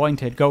Shadow going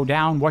to go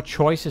down, what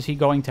choice is he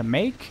going to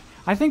make?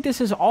 I think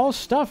this is all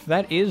stuff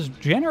that is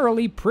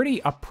generally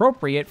pretty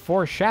appropriate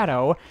for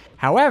Shadow.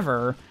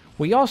 However,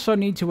 we also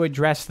need to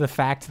address the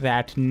fact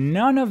that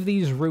none of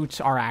these routes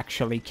are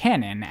actually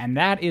canon, and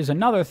that is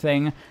another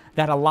thing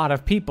that a lot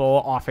of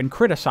people often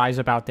criticize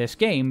about this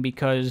game,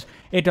 because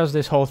it does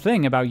this whole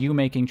thing about you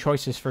making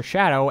choices for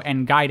Shadow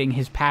and guiding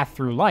his path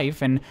through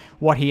life and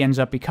what he ends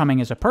up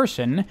becoming as a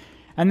person,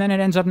 and then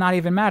it ends up not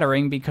even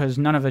mattering because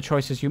none of the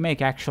choices you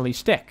make actually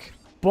stick.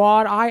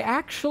 But I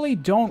actually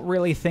don't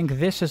really think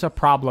this is a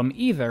problem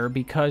either,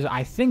 because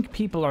I think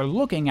people are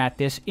looking at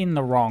this in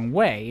the wrong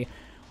way.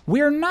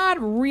 We're not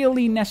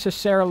really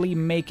necessarily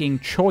making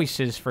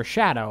choices for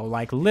Shadow.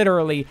 Like,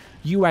 literally,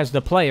 you as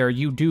the player,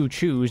 you do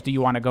choose, do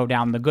you want to go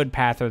down the good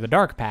path or the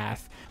dark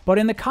path? But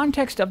in the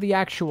context of the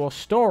actual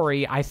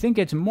story, I think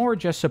it's more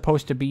just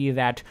supposed to be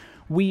that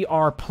we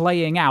are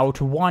playing out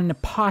one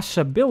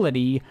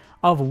possibility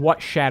of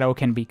what Shadow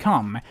can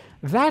become.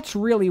 That's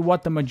really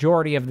what the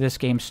majority of this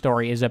game's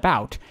story is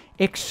about,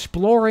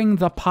 exploring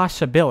the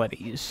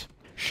possibilities.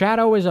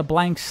 Shadow is a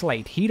blank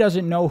slate. He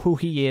doesn't know who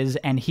he is,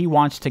 and he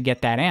wants to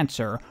get that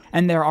answer.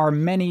 And there are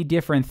many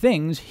different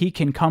things he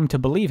can come to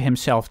believe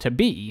himself to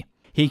be.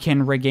 He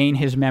can regain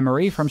his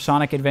memory from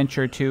Sonic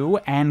Adventure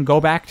 2 and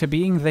go back to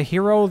being the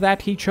hero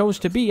that he chose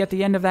to be at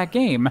the end of that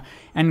game,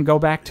 and go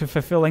back to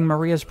fulfilling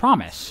Maria's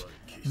promise.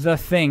 The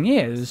thing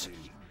is,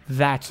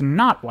 that's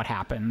not what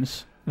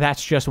happens.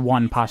 That's just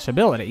one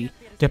possibility.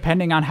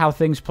 Depending on how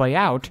things play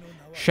out,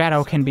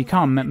 Shadow can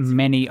become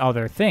many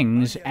other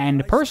things,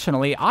 and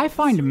personally, I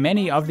find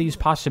many of these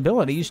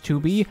possibilities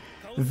to be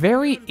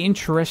very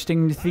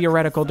interesting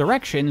theoretical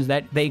directions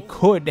that they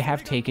could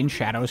have taken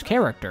Shadow's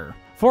character.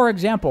 For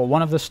example,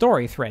 one of the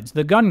story threads,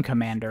 the Gun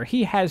Commander,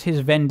 he has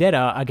his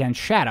vendetta against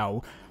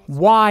Shadow.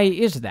 Why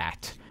is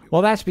that?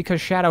 Well, that's because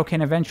Shadow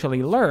can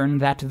eventually learn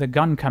that the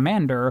Gun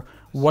Commander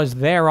was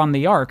there on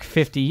the Ark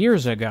 50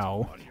 years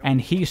ago, and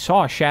he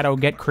saw Shadow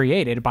get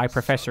created by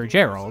Professor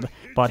Gerald,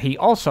 but he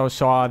also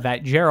saw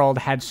that Gerald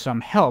had some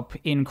help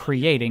in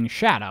creating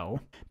Shadow.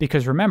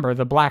 Because remember,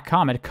 the Black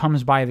Comet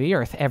comes by the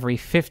Earth every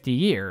 50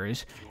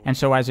 years, and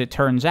so as it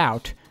turns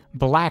out,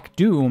 Black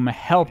Doom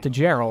helped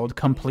Gerald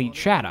complete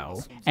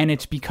Shadow. And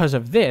it's because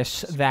of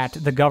this that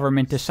the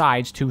government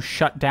decides to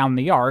shut down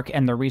the Ark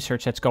and the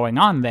research that's going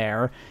on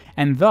there,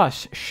 and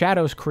thus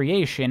Shadow's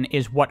creation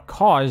is what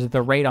caused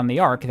the raid on the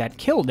Ark that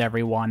killed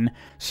everyone.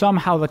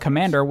 Somehow the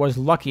commander was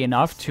lucky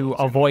enough to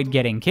avoid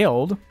getting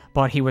killed,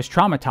 but he was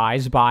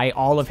traumatized by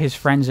all of his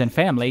friends and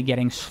family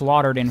getting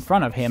slaughtered in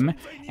front of him,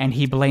 and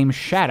he blames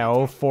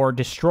Shadow for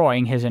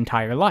destroying his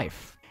entire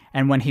life.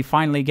 And when he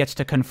finally gets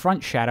to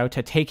confront Shadow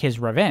to take his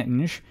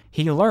revenge,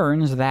 he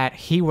learns that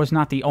he was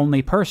not the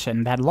only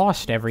person that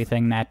lost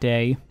everything that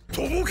day.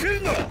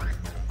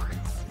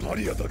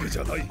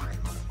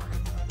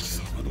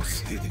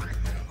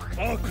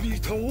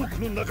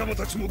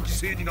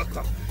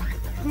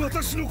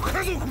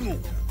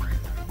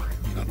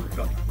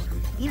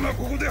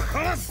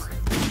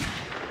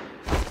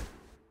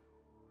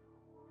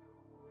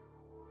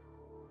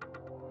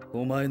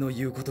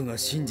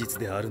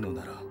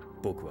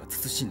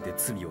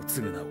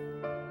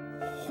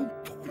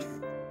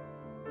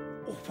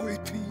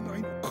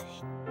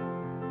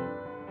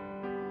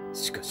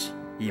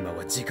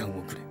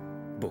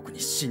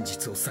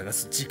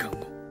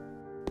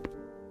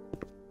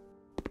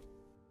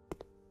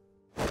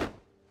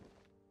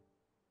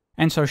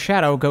 And so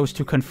Shadow goes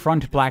to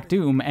confront Black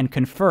Doom and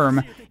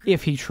confirm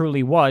if he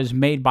truly was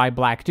made by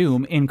Black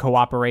Doom in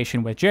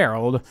cooperation with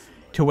Gerald,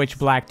 to which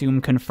Black Doom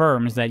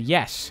confirms that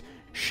yes,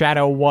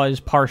 Shadow was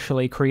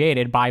partially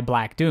created by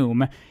Black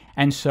Doom,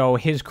 and so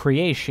his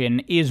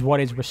creation is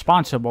what is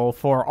responsible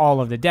for all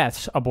of the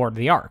deaths aboard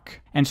the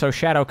Ark. And so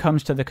Shadow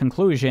comes to the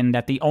conclusion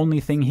that the only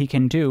thing he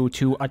can do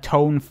to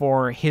atone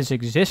for his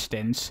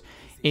existence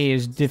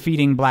is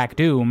defeating Black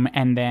Doom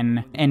and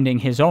then ending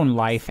his own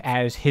life,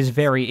 as his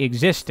very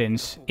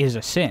existence is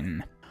a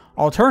sin.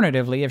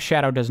 Alternatively, if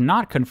Shadow does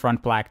not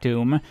confront Black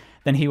Doom,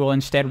 then he will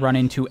instead run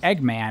into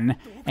Eggman,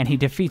 and he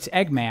defeats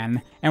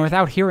Eggman, and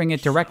without hearing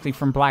it directly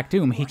from Black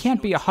Doom, he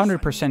can't be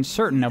 100%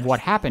 certain of what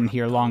happened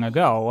here long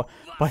ago,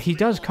 but he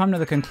does come to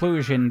the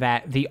conclusion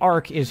that the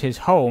Ark is his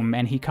home,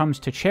 and he comes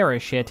to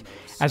cherish it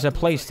as a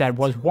place that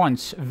was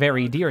once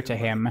very dear to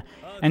him,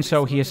 and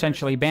so he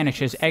essentially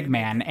banishes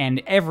Eggman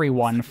and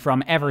everyone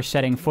from ever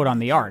setting foot on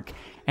the Ark,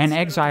 and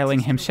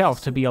exiling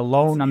himself to be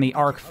alone on the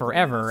Ark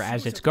forever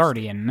as its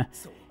guardian.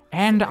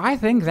 And I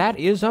think that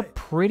is a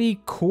pretty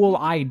cool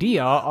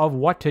idea of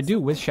what to do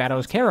with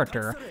Shadow's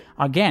character.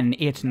 Again,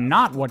 it's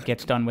not what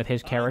gets done with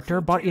his character,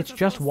 but it's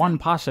just one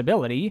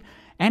possibility,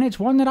 and it's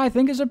one that I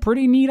think is a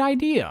pretty neat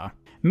idea.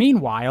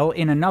 Meanwhile,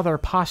 in another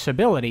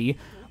possibility,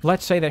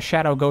 let's say that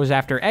Shadow goes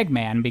after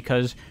Eggman,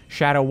 because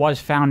Shadow was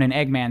found in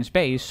Eggman's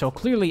base, so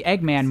clearly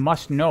Eggman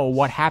must know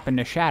what happened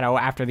to Shadow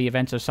after the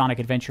events of Sonic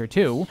Adventure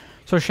 2,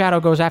 so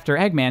Shadow goes after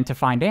Eggman to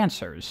find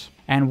answers.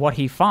 And what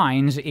he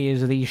finds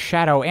is the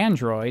Shadow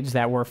androids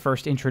that were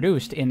first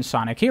introduced in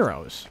Sonic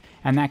Heroes.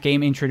 And that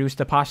game introduced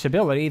the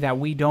possibility that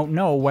we don't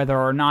know whether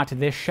or not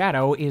this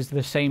Shadow is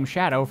the same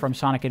Shadow from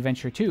Sonic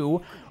Adventure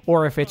 2,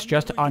 or if it's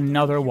just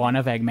another one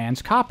of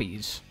Eggman's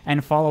copies.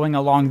 And following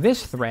along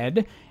this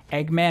thread,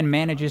 Eggman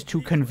manages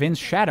to convince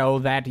Shadow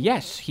that,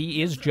 yes,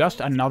 he is just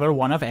another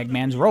one of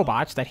Eggman's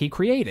robots that he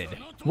created.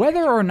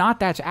 Whether or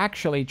not that's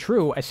actually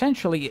true,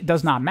 essentially, it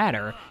does not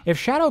matter. If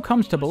Shadow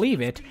comes to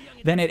believe it,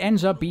 then it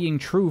ends up being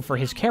true for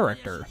his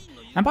character.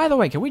 And by the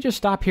way, can we just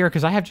stop here,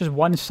 because I have just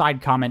one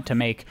side comment to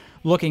make,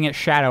 looking at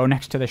Shadow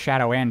next to the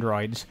Shadow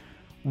androids.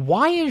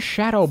 Why is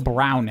Shadow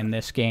brown in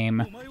this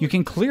game? You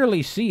can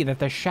clearly see that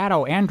the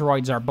Shadow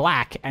androids are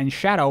black, and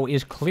Shadow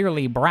is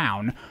clearly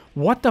brown.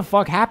 What the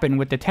fuck happened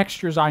with the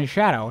textures on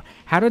Shadow?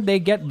 How did they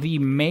get the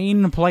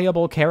main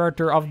playable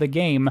character of the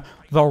game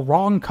the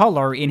wrong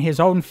color in his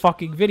own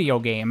fucking video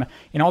game?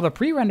 In all the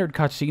pre-rendered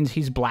cutscenes,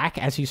 he's black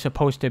as he's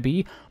supposed to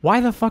be.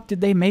 Why the fuck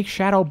did they make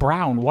Shadow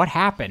brown? What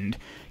happened?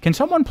 Can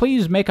someone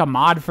please make a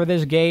mod for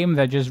this game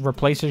that just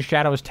replaces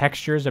Shadow's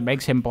textures and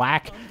makes him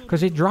black?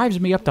 Because it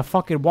drives me up the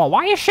fucking wall.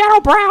 Why is Shadow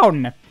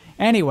brown?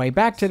 Anyway,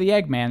 back to the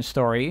Eggman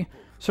story.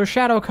 So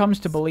Shadow comes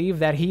to believe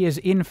that he is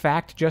in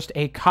fact just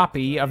a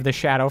copy of the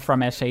Shadow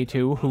from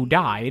SA2 who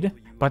died,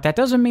 but that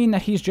doesn't mean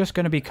that he's just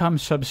going to become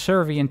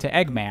subservient to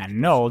Eggman.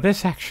 No,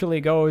 this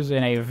actually goes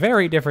in a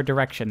very different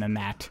direction than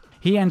that.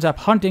 He ends up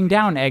hunting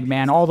down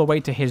Eggman all the way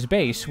to his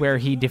base, where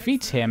he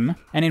defeats him,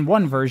 and in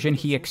one version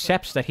he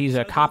accepts that he's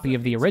a copy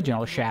of the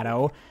original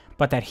Shadow,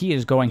 but that he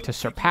is going to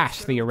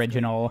surpass the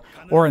original.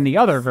 Or in the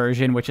other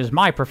version, which is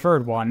my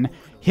preferred one,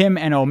 him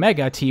and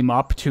Omega team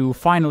up to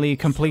finally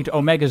complete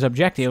Omega's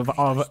objective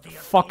of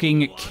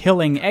fucking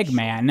killing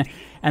Eggman,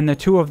 and the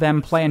two of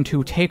them plan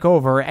to take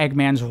over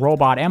Eggman's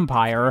robot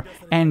empire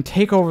and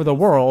take over the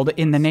world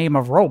in the name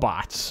of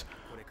robots.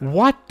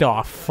 What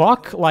the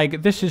fuck?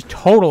 Like, this is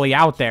totally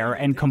out there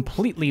and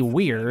completely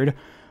weird.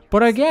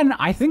 But again,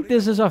 I think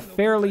this is a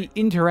fairly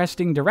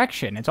interesting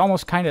direction. It's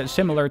almost kind of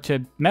similar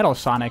to Metal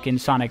Sonic in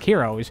Sonic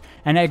Heroes,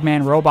 an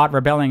Eggman robot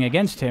rebelling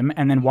against him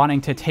and then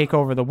wanting to take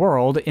over the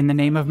world in the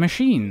name of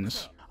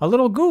machines. A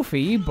little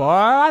goofy, but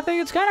I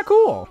think it's kind of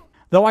cool.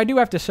 Though I do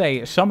have to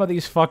say, some of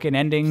these fucking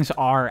endings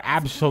are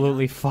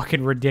absolutely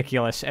fucking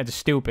ridiculous and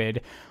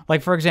stupid.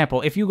 Like, for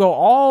example, if you go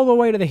all the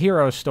way to the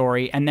hero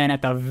story, and then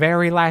at the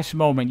very last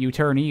moment you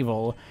turn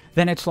evil,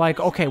 then it's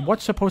like, okay,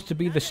 what's supposed to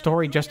be the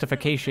story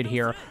justification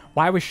here?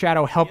 Why was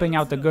Shadow helping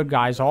out the good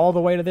guys all the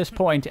way to this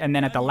point, and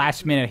then at the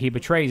last minute he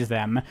betrays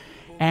them?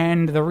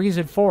 And the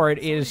reason for it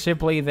is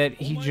simply that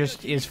he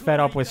just is fed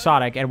up with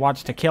Sonic and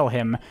wants to kill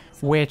him,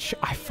 which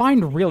I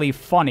find really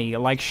funny.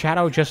 Like,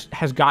 Shadow just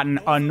has gotten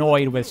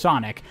annoyed with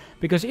Sonic,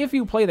 because if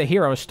you play the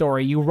hero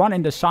story, you run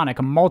into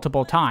Sonic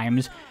multiple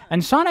times,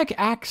 and Sonic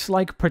acts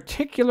like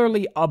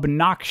particularly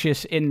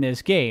obnoxious in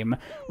this game,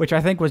 which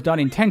I think was done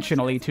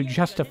intentionally to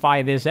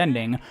justify this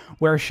ending,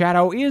 where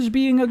Shadow is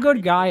being a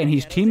good guy and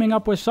he's teaming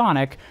up with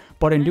Sonic,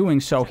 but in doing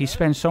so, he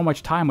spends so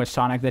much time with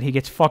Sonic that he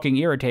gets fucking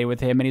irritated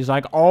with him, and he's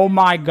like, oh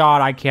my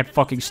god, I can't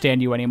fucking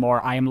stand you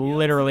anymore. I am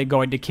literally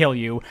going to kill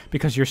you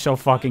because you're so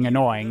fucking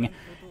annoying.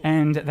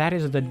 And that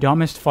is the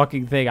dumbest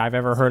fucking thing I've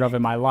ever heard of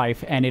in my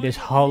life, and it is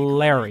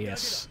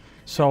hilarious.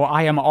 So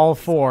I am all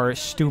for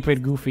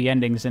stupid, goofy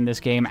endings in this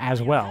game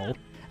as well.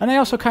 And they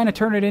also kind of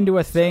turn it into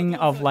a thing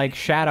of, like,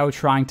 Shadow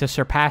trying to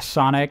surpass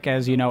Sonic,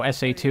 as, you know,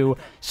 SA2.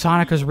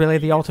 Sonic is really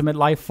the ultimate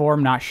life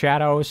form, not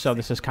Shadow, so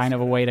this is kind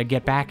of a way to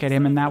get back at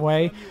him in that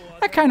way.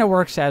 That kind of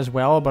works as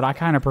well, but I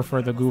kind of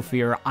prefer the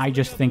goofier, I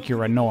just think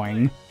you're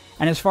annoying.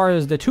 And as far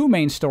as the two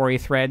main story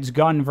threads,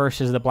 Gun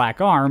versus the Black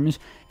Arms,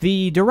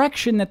 the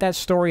direction that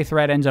story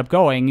thread ends up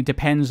going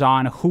depends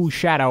on who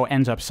Shadow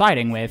ends up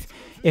siding with.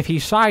 If he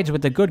sides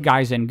with the good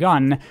guys in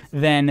Gun,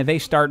 then they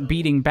start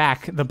beating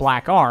back the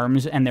Black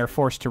Arms, and they're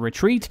forced to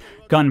retreat.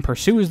 Gun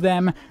pursues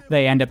them,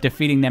 they end up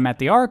defeating them at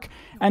the Ark,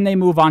 and they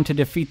move on to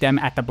defeat them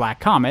at the Black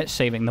Comet,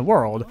 saving the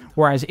world.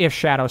 Whereas if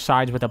Shadow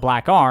sides with the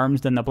Black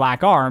Arms, then the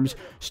Black Arms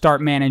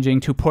start managing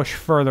to push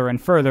further and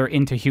further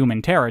into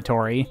human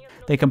territory.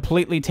 They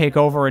completely take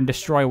over and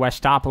destroy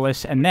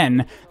Westopolis, and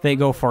then they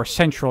go for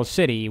Central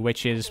City,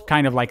 which is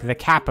kind of like the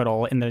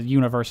capital in the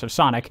universe of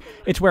Sonic.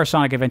 It's where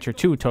Sonic Adventure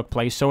 2 took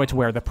place, so it's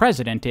where the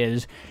president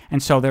is,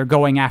 and so they're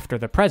going after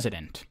the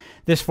president.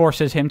 This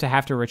forces him to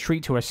have to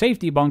retreat to a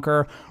safety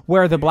bunker,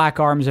 where the Black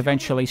Arms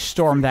eventually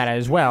storm that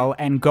as well,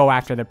 and go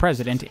after the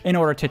president in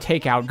order to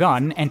take out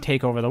Gun and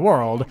take over the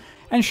world.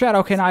 And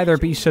Shadow can either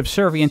be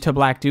subservient to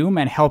Black Doom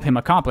and help him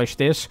accomplish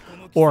this,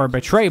 or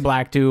betray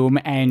Black Doom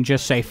and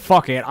just say,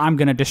 fuck it, I'm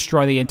gonna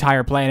destroy the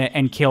entire planet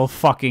and kill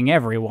fucking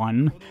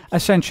everyone,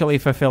 essentially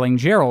fulfilling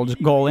Gerald's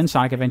goal in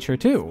Sonic Adventure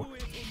 2.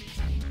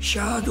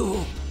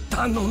 Shadow,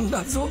 頼ん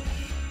だぞ。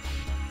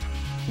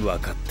分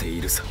かって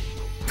いるさ、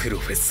プロ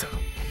フェッサー。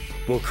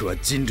僕は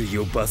人類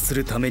を罰す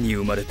るために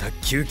生まれた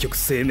究極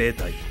生命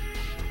体。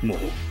もう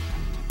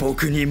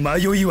僕に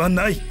迷いは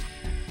ない。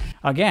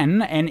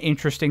Again, an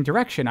interesting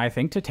direction, I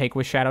think, to take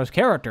with Shadow's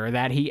character,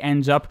 that he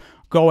ends up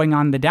going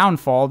on the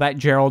downfall that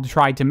Gerald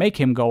tried to make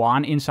him go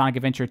on in Sonic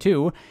Adventure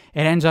 2.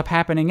 It ends up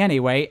happening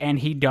anyway, and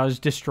he does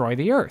destroy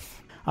the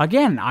Earth.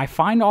 Again, I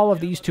find all of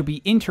these to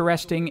be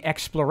interesting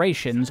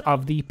explorations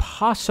of the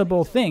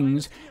possible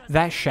things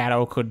that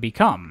Shadow could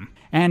become.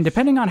 And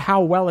depending on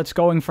how well it's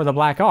going for the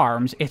Black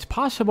Arms, it's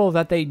possible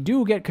that they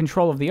do get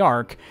control of the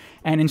Ark,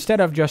 and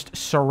instead of just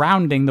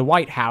surrounding the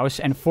White House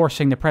and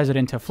forcing the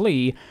president to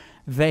flee,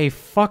 they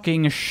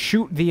fucking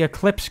shoot the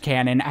Eclipse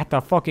Cannon at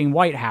the fucking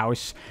White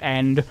House,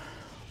 and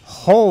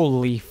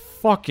holy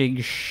fucking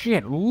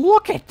shit,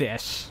 look at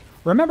this!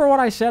 Remember what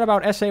I said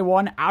about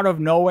SA1 out of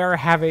nowhere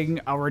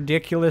having a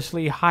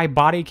ridiculously high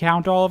body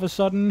count all of a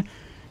sudden?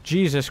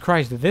 Jesus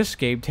Christ, this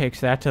game takes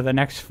that to the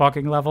next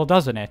fucking level,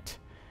 doesn't it?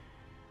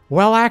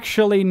 Well,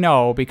 actually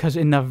no, because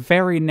in the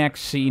very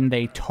next scene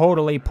they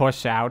totally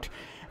puss out,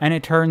 and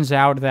it turns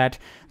out that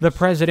the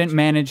president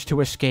managed to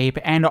escape,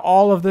 and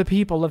all of the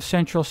people of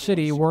Central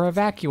City were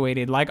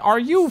evacuated. Like, are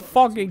you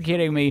fucking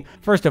kidding me?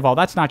 First of all,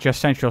 that's not just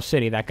Central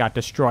City that got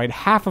destroyed.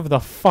 Half of the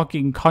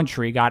fucking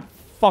country got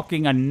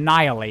fucking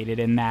annihilated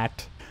in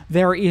that.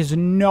 There is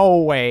no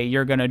way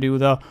you're gonna do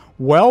the,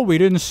 well, we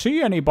didn't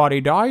see anybody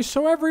die,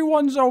 so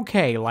everyone's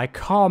okay. Like,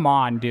 come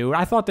on, dude.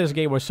 I thought this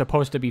game was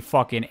supposed to be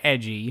fucking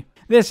edgy.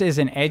 This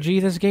isn't edgy.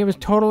 This game is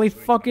totally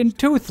fucking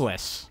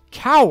toothless.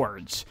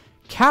 Cowards.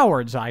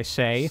 Cowards, I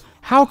say.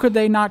 How could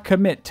they not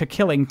commit to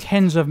killing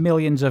tens of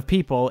millions of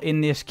people in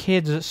this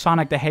kid's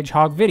Sonic the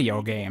Hedgehog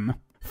video game?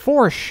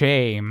 For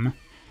shame.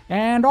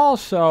 And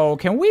also,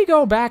 can we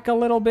go back a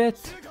little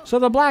bit? So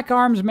the Black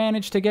Arms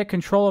managed to get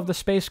control of the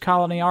Space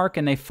Colony Ark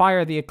and they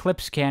fire the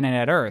Eclipse Cannon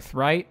at Earth,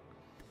 right?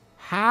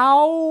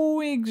 How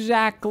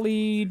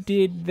exactly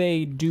did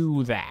they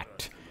do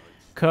that?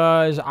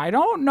 Because I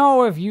don't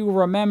know if you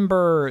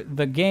remember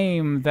the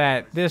game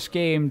that this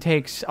game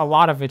takes a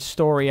lot of its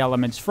story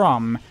elements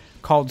from,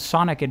 called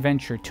Sonic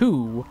Adventure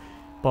 2,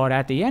 but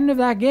at the end of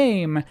that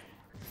game,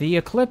 the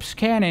Eclipse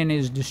Cannon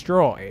is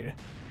destroyed.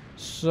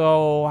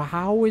 So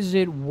how is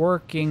it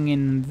working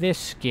in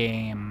this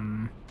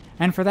game?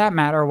 And for that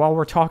matter, while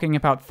we're talking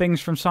about things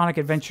from Sonic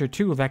Adventure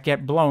 2 that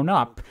get blown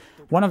up,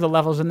 one of the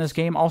levels in this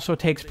game also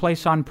takes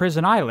place on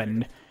Prison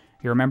Island.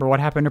 You remember what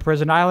happened to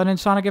Prison Island in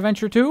Sonic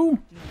Adventure 2?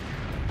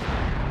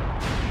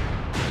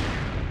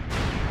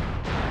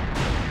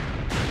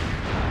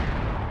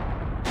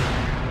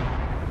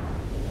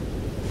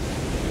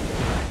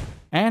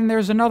 And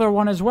there's another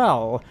one as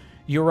well.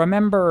 You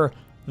remember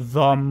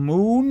the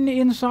moon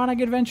in Sonic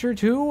Adventure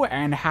 2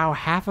 and how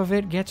half of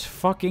it gets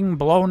fucking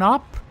blown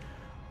up?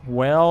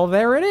 Well,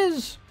 there it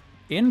is.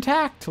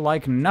 Intact,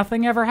 like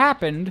nothing ever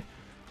happened.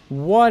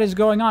 What is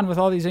going on with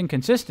all these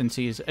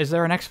inconsistencies? Is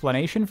there an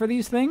explanation for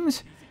these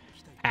things?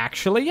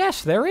 Actually,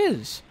 yes, there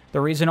is. The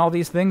reason all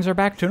these things are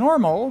back to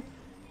normal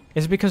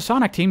is because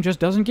Sonic Team just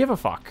doesn't give a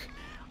fuck.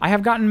 I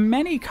have gotten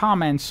many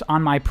comments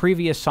on my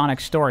previous Sonic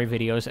story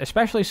videos,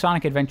 especially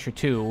Sonic Adventure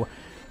 2,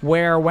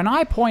 where when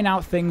I point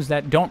out things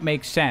that don't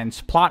make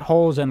sense, plot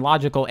holes and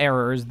logical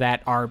errors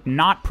that are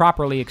not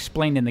properly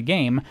explained in the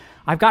game,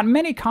 I've gotten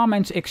many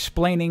comments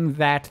explaining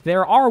that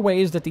there are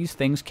ways that these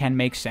things can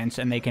make sense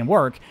and they can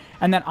work,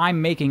 and that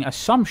I'm making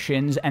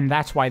assumptions and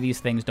that's why these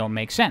things don't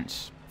make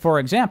sense. For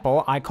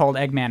example, I called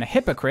Eggman a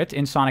hypocrite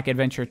in Sonic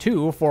Adventure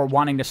 2 for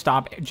wanting to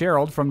stop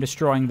Gerald from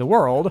destroying the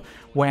world,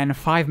 when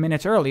 5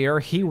 minutes earlier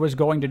he was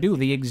going to do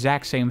the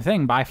exact same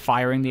thing by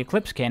firing the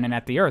Eclipse Cannon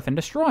at the Earth and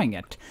destroying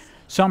it.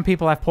 Some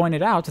people have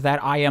pointed out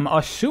that I am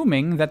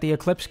assuming that the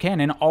Eclipse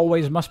Cannon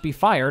always must be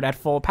fired at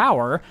full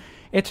power.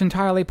 It's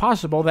entirely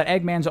possible that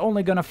Eggman's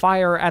only going to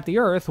fire at the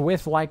Earth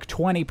with like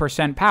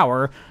 20%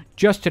 power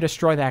just to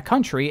destroy that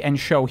country and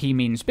show he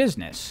means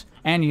business.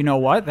 And you know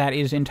what? That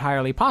is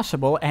entirely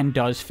possible and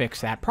does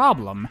fix that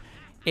problem.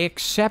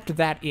 Except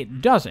that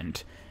it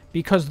doesn't.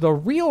 Because the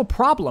real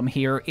problem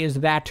here is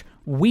that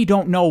we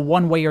don't know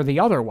one way or the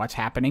other what's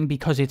happening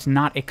because it's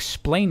not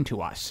explained to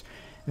us.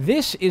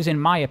 This is, in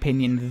my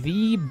opinion,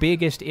 the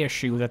biggest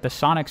issue that the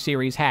Sonic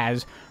series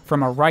has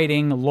from a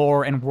writing,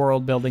 lore, and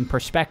world-building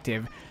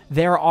perspective.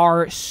 There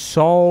are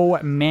so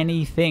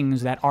many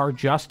things that are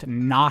just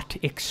not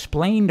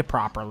explained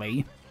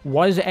properly.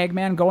 Was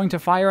Eggman going to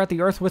fire at the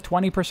Earth with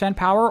 20%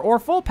 power or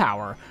full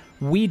power?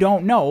 We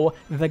don't know,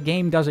 the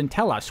game doesn't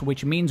tell us,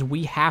 which means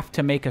we have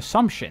to make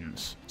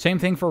assumptions. Same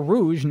thing for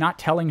Rouge not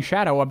telling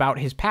Shadow about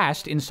his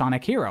past in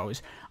Sonic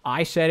Heroes.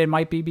 I said it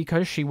might be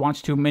because she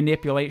wants to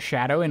manipulate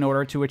Shadow in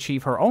order to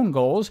achieve her own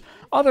goals.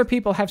 Other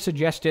people have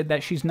suggested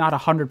that she's not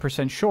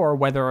 100% sure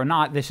whether or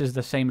not this is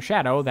the same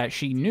Shadow that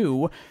she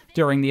knew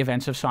during the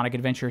events of Sonic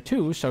Adventure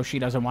 2, so she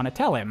doesn't want to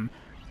tell him.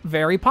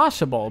 Very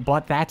possible,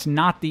 but that's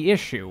not the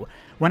issue.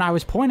 When I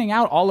was pointing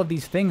out all of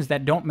these things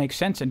that don't make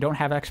sense and don't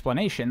have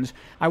explanations,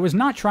 I was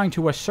not trying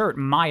to assert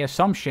my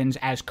assumptions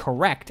as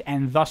correct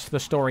and thus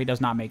the story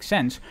does not make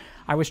sense.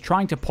 I was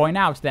trying to point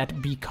out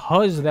that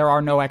because there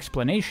are no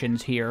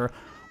explanations here,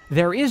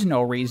 there is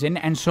no reason,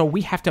 and so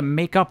we have to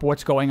make up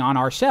what's going on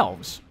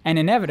ourselves. And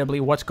inevitably,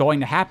 what's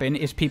going to happen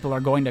is people are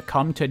going to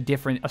come to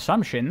different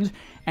assumptions,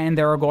 and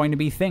there are going to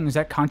be things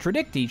that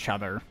contradict each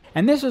other.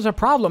 And this is a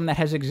problem that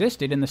has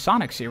existed in the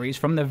Sonic series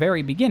from the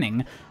very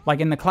beginning.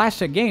 Like in the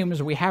classic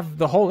games, we have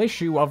the whole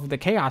issue of the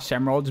Chaos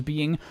Emeralds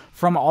being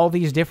from all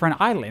these different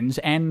islands,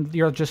 and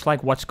you're just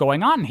like, what's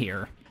going on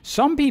here?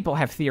 Some people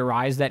have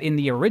theorized that in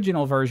the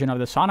original version of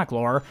the Sonic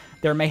lore,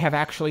 there may have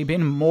actually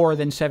been more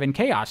than 7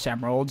 Chaos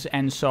Emeralds,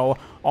 and so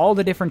all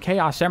the different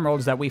Chaos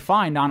Emeralds that we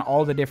find on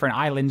all the different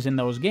islands in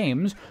those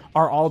games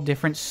are all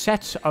different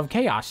sets of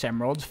Chaos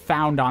Emeralds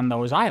found on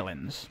those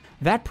islands.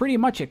 That pretty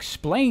much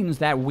explains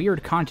that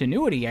weird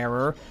continuity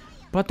error,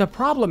 but the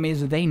problem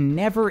is they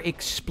never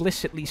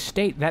explicitly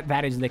state that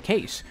that is the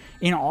case.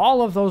 In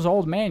all of those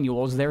old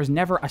manuals, there's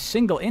never a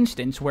single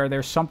instance where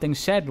there's something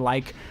said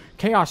like,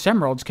 Chaos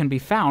Emeralds can be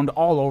found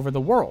all over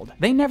the world.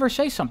 They never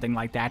say something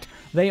like that.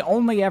 They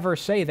only ever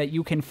say that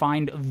you can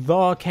find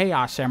the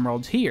Chaos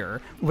Emeralds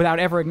here, without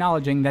ever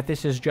acknowledging that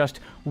this is just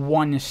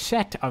one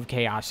set of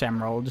Chaos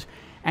Emeralds.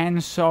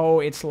 And so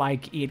it's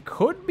like, it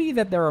could be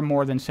that there are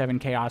more than 7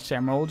 Chaos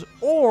Emeralds,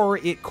 or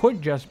it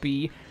could just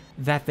be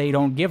that they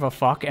don't give a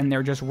fuck and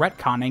they're just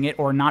retconning it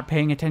or not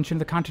paying attention to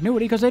the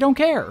continuity because they don't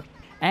care.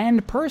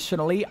 And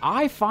personally,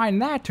 I find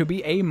that to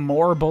be a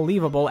more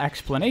believable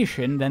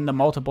explanation than the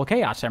multiple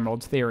Chaos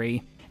Emeralds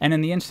theory. And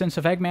in the instance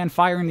of Eggman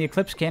firing the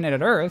Eclipse Cannon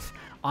at Earth,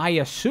 I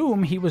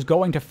assume he was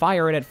going to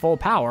fire it at full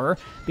power,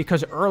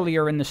 because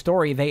earlier in the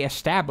story they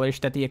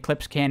established that the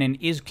Eclipse Cannon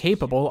is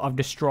capable of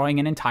destroying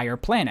an entire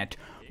planet.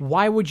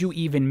 Why would you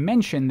even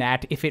mention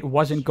that if it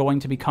wasn't going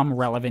to become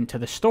relevant to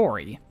the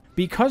story?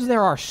 Because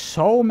there are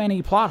so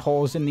many plot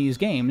holes in these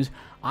games,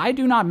 I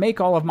do not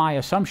make all of my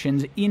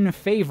assumptions in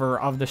favor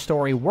of the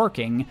story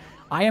working.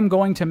 I am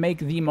going to make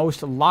the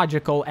most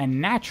logical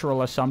and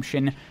natural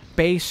assumption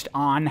based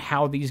on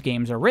how these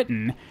games are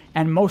written,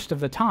 and most of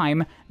the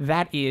time,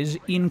 that is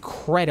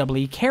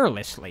incredibly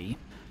carelessly.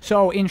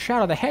 So, in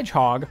Shadow the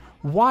Hedgehog,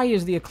 why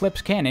is the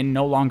Eclipse Cannon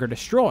no longer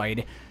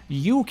destroyed?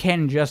 You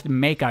can just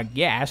make a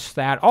guess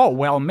that, oh,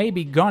 well,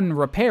 maybe Gunn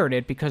repaired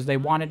it because they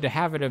wanted to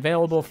have it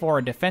available for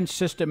a defense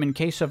system in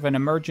case of an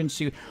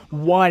emergency.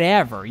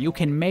 Whatever. You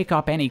can make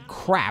up any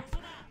crap.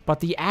 But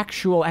the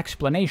actual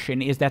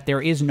explanation is that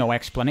there is no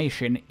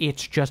explanation.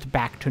 It's just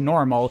back to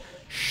normal.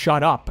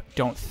 Shut up.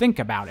 Don't think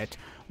about it.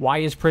 Why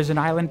is Prison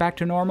Island back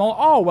to normal?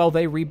 Oh, well,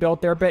 they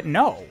rebuilt their bit.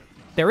 No.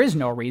 There is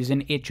no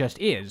reason. It just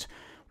is.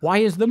 Why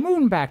is the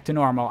moon back to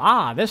normal?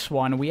 Ah, this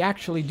one we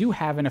actually do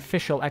have an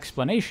official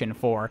explanation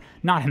for.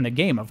 Not in the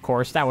game, of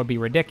course. That would be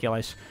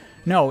ridiculous.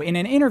 No, in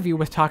an interview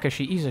with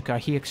Takashi Iizuka,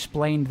 he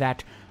explained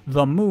that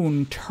the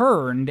moon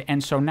turned,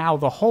 and so now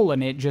the hole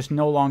in it just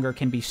no longer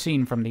can be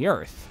seen from the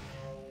Earth.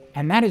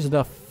 And that is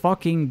the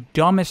fucking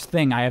dumbest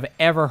thing I have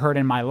ever heard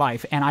in my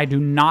life, and I do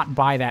not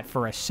buy that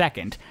for a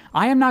second.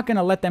 I am not going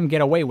to let them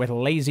get away with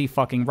lazy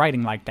fucking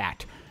writing like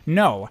that.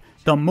 No,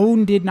 the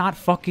moon did not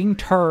fucking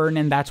turn,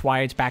 and that's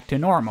why it's back to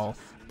normal.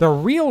 The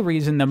real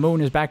reason the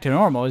moon is back to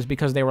normal is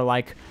because they were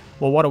like,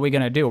 well, what are we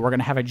going to do? We're going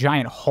to have a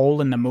giant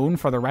hole in the moon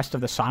for the rest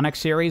of the Sonic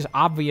series?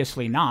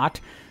 Obviously not.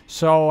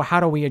 So how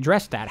do we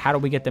address that? How do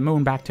we get the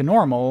moon back to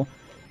normal?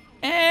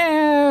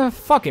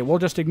 Fuck it, we'll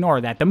just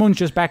ignore that. The moon's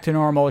just back to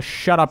normal,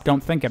 shut up,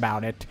 don't think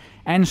about it.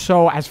 And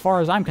so, as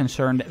far as I'm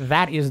concerned,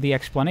 that is the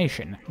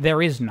explanation.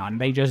 There is none,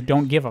 they just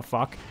don't give a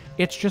fuck.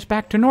 It's just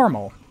back to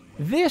normal.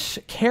 This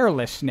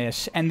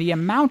carelessness and the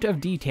amount of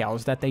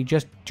details that they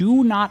just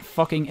do not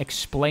fucking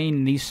explain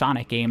in these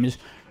Sonic games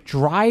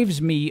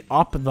drives me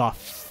up the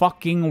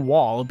fucking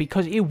wall,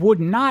 because it would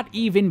not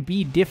even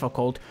be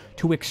difficult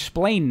to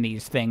explain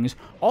these things.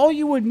 All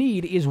you would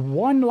need is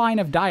one line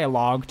of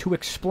dialogue to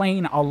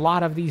explain a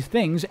lot of these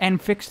things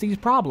and fix these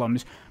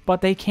problems,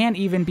 but they can't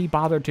even be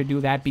bothered to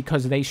do that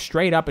because they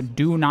straight up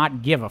do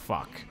not give a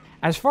fuck.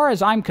 As far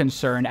as I'm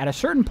concerned, at a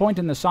certain point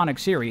in the Sonic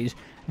series,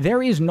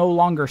 there is no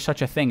longer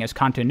such a thing as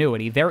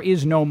continuity. There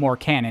is no more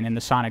canon in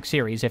the Sonic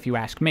series, if you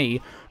ask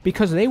me,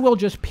 because they will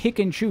just pick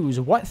and choose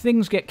what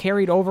things get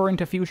carried over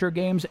into future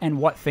games and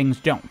what things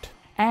don't.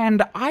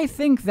 And I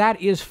think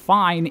that is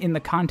fine in the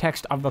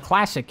context of the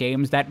classic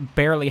games that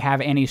barely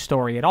have any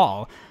story at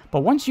all.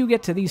 But once you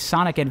get to these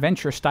Sonic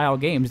Adventure-style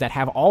games that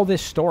have all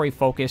this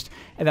story-focused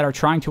and that are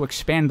trying to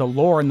expand the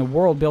lore and the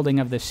world-building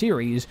of the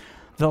series,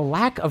 the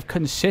lack of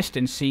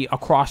consistency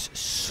across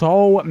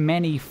so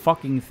many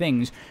fucking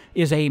things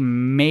is a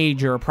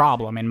major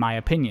problem, in my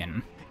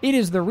opinion. It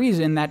is the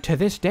reason that to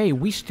this day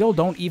we still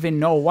don't even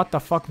know what the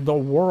fuck the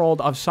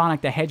world of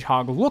Sonic the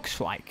Hedgehog looks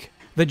like.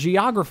 The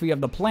geography of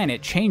the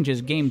planet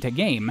changes game to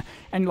game,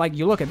 and like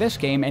you look at this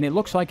game and it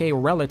looks like a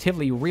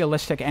relatively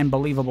realistic and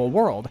believable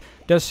world.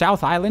 Does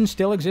South Island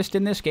still exist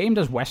in this game?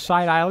 Does West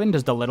Side Island?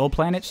 Does the Little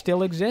Planet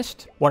still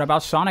exist? What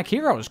about Sonic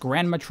Heroes?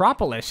 Grand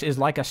Metropolis is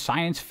like a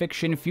science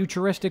fiction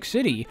futuristic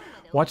city.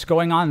 What's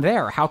going on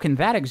there? How can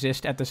that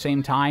exist at the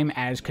same time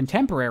as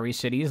contemporary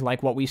cities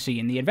like what we see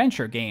in the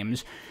adventure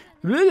games?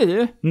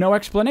 No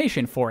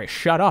explanation for it.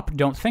 Shut up,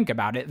 don't think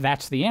about it.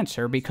 That's the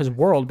answer, because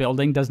world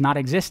building does not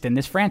exist in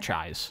this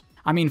franchise.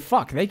 I mean,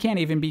 fuck, they can't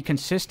even be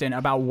consistent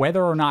about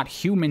whether or not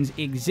humans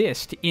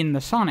exist in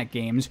the Sonic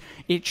games.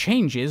 It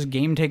changes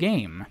game to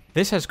game.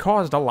 This has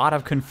caused a lot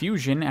of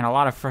confusion and a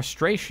lot of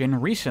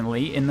frustration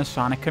recently in the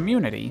Sonic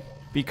community.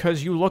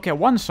 Because you look at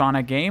one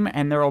Sonic game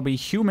and there will be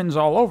humans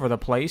all over the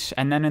place,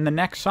 and then in the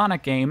next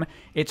Sonic game,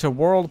 it's a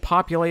world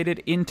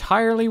populated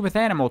entirely with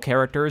animal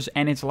characters,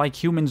 and it's like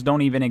humans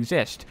don't even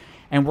exist.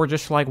 And we're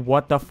just like,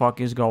 what the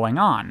fuck is going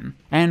on?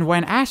 And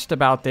when asked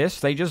about this,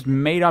 they just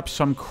made up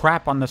some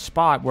crap on the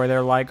spot where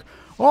they're like,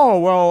 oh,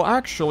 well,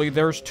 actually,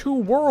 there's two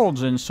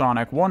worlds in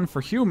Sonic, one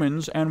for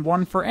humans and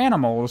one for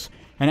animals.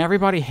 And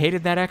everybody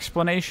hated that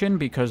explanation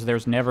because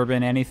there's never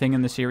been anything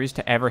in the series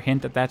to ever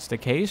hint that that's the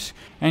case.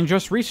 And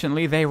just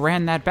recently, they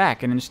ran that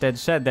back and instead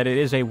said that it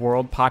is a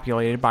world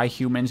populated by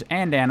humans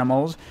and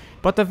animals.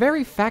 But the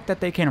very fact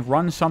that they can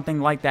run something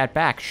like that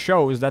back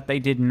shows that they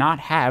did not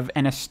have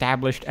an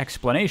established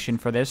explanation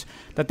for this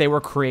that they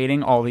were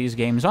creating all these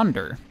games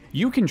under.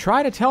 You can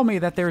try to tell me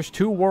that there's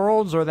two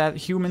worlds or that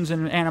humans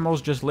and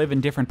animals just live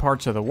in different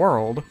parts of the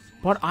world,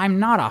 but I'm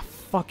not a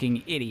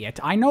fucking idiot.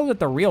 I know that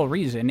the real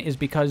reason is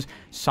because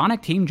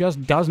Sonic Team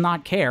just does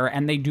not care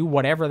and they do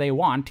whatever they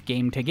want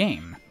game to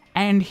game.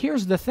 And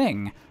here's the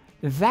thing.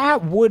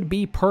 That would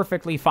be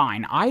perfectly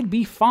fine. I'd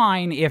be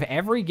fine if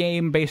every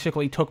game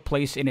basically took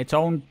place in its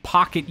own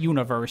pocket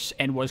universe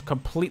and was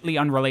completely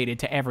unrelated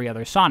to every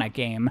other Sonic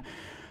game.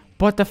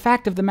 But the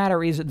fact of the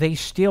matter is, they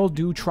still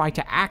do try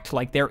to act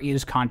like there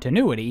is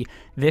continuity.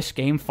 This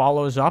game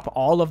follows up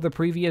all of the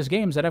previous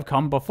games that have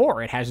come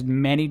before. It has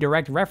many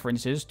direct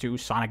references to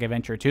Sonic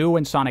Adventure 2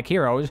 and Sonic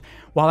Heroes,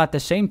 while at the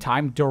same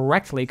time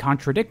directly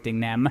contradicting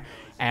them.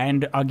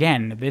 And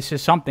again, this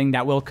is something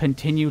that will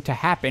continue to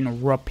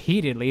happen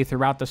repeatedly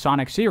throughout the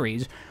Sonic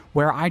series,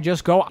 where I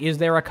just go, is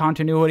there a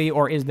continuity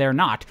or is there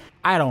not?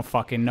 I don't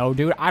fucking know,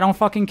 dude. I don't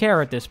fucking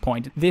care at this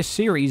point. This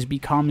series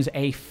becomes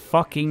a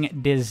fucking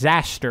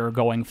disaster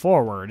going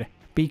forward,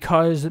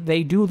 because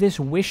they do this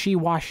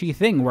wishy-washy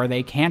thing where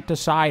they can't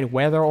decide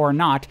whether or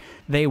not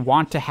they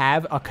want to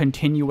have a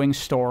continuing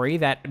story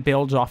that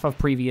builds off of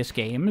previous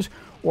games,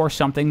 or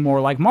something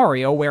more like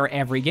Mario, where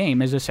every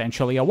game is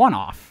essentially a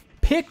one-off.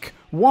 Pick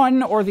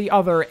one or the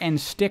other and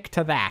stick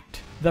to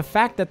that. The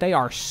fact that they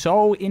are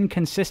so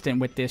inconsistent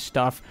with this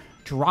stuff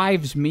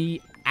drives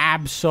me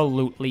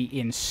absolutely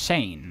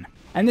insane.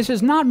 And this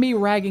is not me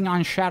ragging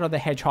on Shadow the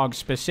Hedgehog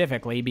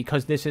specifically,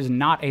 because this is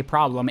not a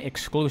problem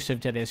exclusive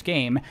to this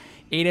game.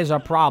 It is a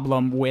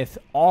problem with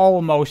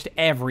almost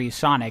every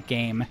Sonic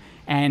game,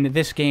 and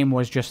this game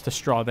was just the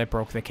straw that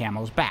broke the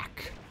camel's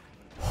back.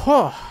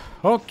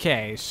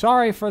 Okay,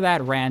 sorry for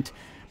that rant,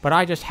 but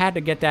I just had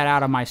to get that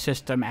out of my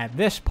system at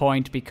this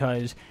point,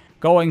 because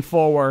going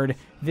forward,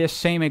 this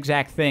same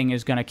exact thing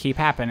is going to keep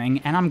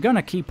happening, and I'm going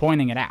to keep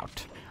pointing it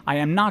out. I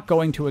am not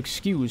going to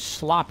excuse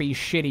sloppy,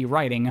 shitty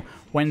writing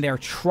when they're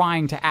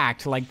trying to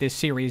act like this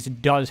series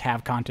does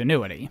have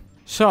continuity.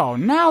 So,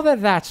 now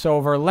that that's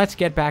over, let's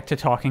get back to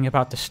talking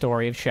about the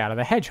story of Shadow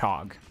the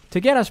Hedgehog. To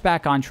get us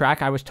back on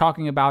track, I was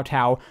talking about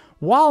how,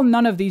 while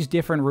none of these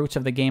different routes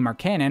of the game are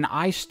canon,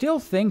 I still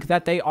think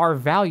that they are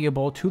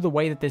valuable to the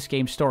way that this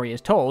game's story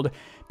is told,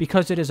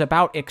 because it is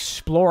about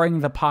exploring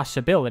the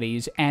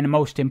possibilities, and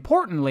most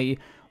importantly,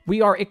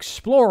 we are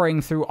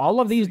exploring through all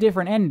of these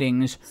different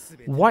endings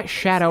what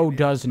Shadow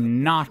does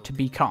not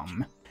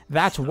become.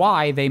 That's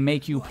why they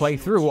make you play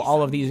through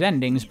all of these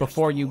endings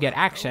before you get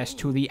access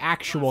to the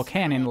actual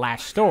canon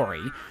last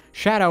story.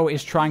 Shadow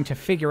is trying to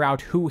figure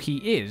out who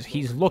he is.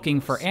 He's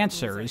looking for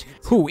answers.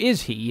 Who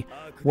is he?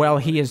 Well,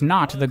 he is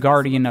not the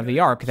Guardian of the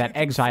Ark that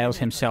exiles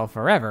himself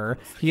forever.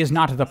 He is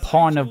not the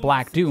pawn of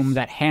Black Doom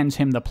that hands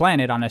him the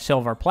planet on a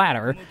silver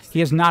platter.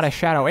 He is not a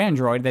shadow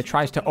android that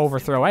tries to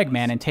overthrow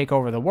Eggman and take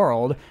over the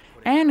world.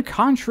 And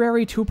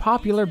contrary to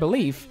popular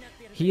belief,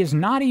 he is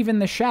not even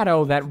the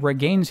Shadow that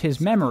regains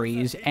his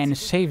memories and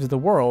saves the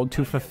world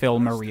to fulfill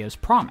Maria's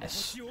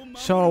promise.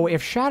 So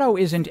if Shadow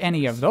isn't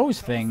any of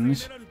those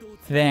things,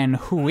 then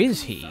who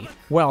is he?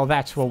 Well,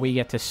 that's what we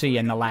get to see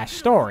in the last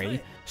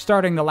story.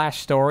 Starting the last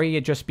story,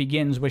 it just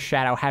begins with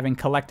Shadow having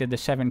collected the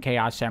 7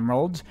 Chaos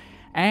Emeralds,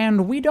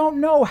 and we don't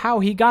know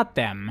how he got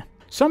them.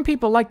 Some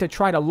people like to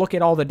try to look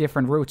at all the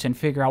different routes and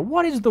figure out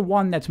what is the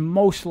one that's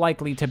most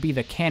likely to be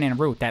the canon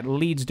route that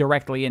leads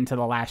directly into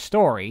the last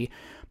story,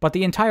 but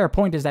the entire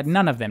point is that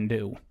none of them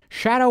do.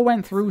 Shadow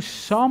went through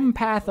some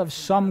path of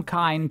some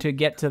kind to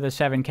get to the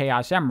 7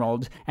 Chaos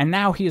Emeralds, and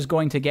now he is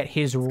going to get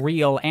his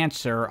real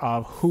answer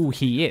of who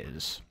he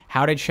is.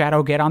 How did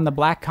Shadow get on the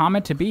Black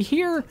Comet to be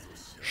here?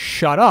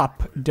 Shut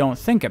up, don't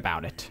think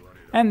about it.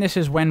 And this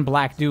is when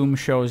Black Doom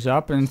shows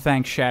up and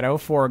thanks Shadow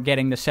for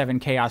getting the 7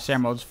 Chaos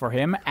Emeralds for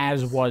him,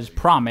 as was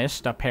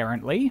promised,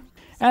 apparently.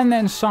 And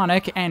then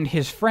Sonic and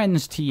his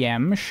friends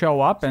TM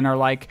show up and are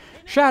like,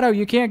 Shadow,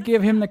 you can't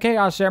give him the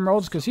Chaos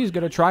Emeralds because he's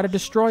going to try to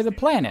destroy the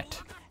planet.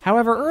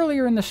 However,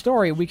 earlier in the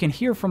story, we can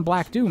hear from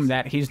Black Doom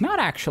that he's not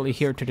actually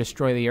here to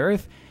destroy the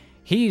Earth,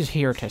 he's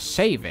here to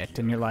save it.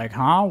 And you're like,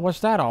 huh?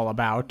 What's that all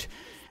about?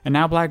 And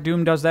now Black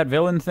Doom does that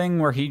villain thing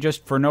where he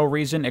just, for no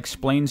reason,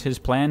 explains his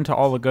plan to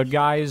all the good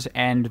guys,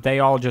 and they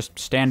all just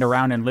stand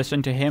around and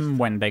listen to him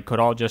when they could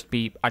all just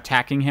be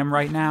attacking him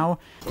right now.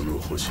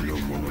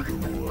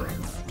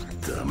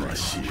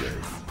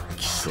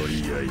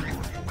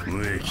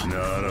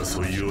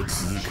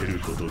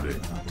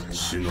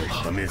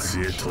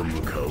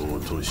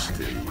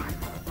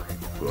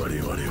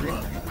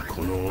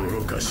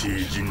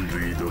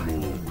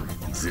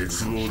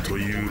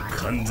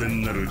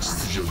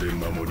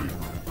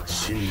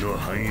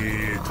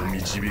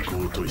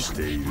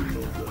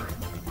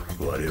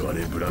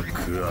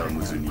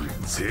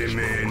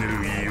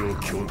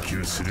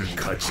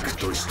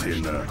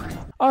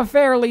 A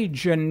fairly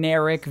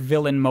generic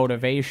villain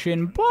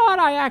motivation, but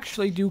I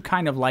actually do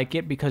kind of like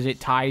it because it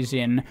ties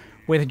in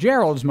with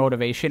Gerald's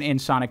motivation in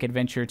Sonic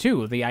Adventure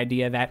 2, the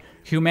idea that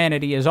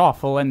humanity is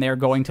awful and they're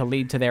going to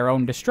lead to their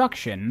own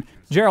destruction.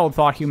 Gerald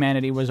thought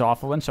humanity was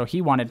awful and so he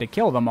wanted to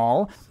kill them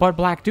all, but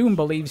Black Doom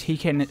believes he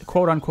can,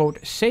 quote-unquote,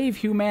 save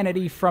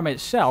humanity from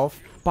itself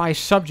by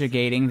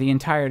subjugating the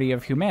entirety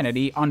of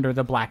humanity under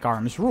the Black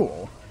Arm's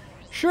rule.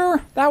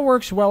 Sure, that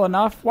works well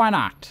enough, why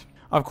not?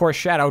 Of course,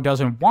 Shadow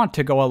doesn't want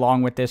to go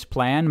along with this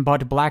plan,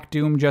 but Black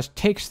Doom just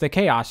takes the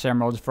Chaos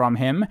Emeralds from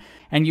him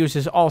and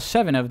uses all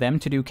 7 of them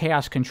to do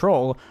Chaos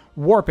Control,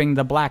 warping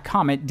the Black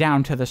Comet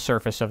down to the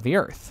surface of the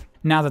Earth.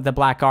 Now that the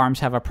Black Arms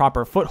have a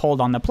proper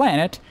foothold on the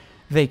planet,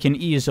 they can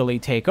easily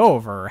take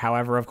over.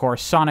 However, of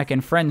course, Sonic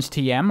and Friends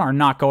TM are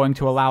not going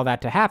to allow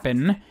that to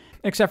happen,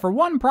 except for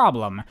one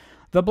problem.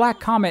 The Black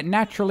Comet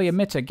naturally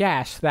emits a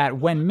gas that,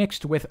 when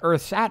mixed with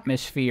Earth's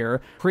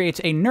atmosphere, creates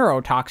a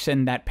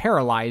neurotoxin that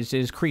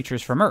paralyzes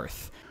creatures from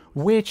Earth,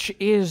 which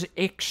is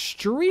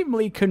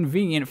extremely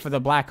convenient for the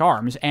Black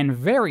Arms and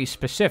very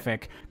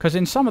specific, because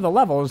in some of the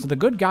levels, the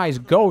good guys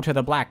go to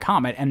the Black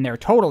Comet and they're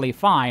totally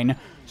fine,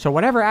 so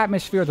whatever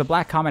atmosphere the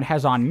Black Comet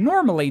has on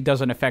normally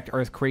doesn't affect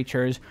Earth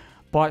creatures,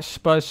 but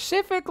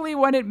specifically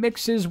when it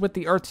mixes with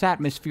the Earth's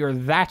atmosphere,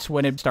 that's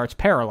when it starts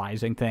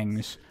paralyzing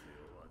things.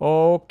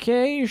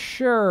 Okay,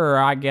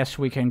 sure, I guess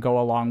we can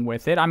go along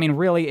with it. I mean,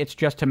 really, it's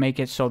just to make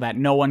it so that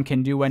no one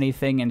can do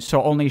anything, and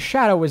so only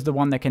Shadow is the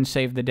one that can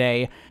save the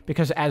day,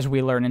 because as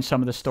we learn in some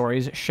of the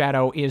stories,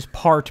 Shadow is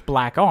part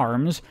Black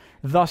Arms,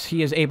 thus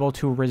he is able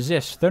to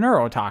resist the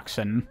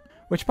neurotoxin.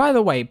 Which, by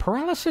the way,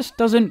 paralysis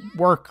doesn't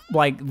work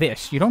like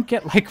this. You don't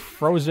get, like,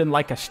 frozen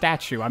like a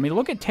statue. I mean,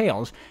 look at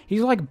Tails.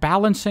 He's, like,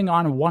 balancing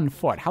on one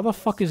foot. How the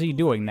fuck is he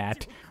doing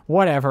that?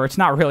 Whatever, it's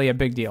not really a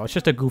big deal. It's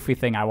just a goofy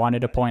thing I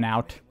wanted to point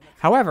out.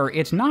 However,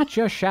 it's not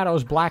just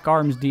Shadow's Black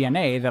Arms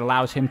DNA that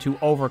allows him to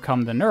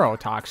overcome the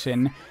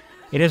neurotoxin.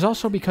 It is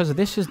also because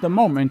this is the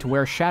moment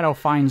where Shadow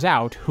finds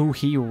out who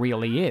he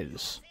really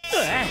is.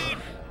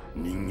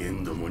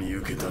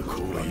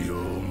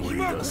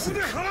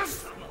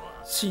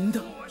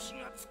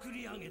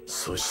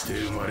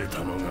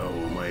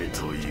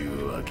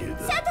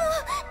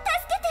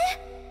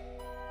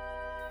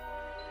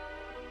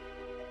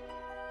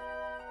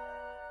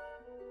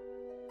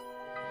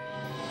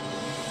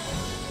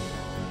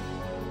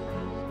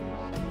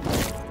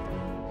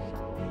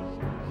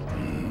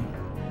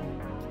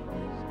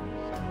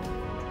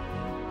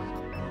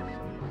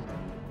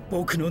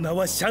 僕の名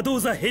はシャド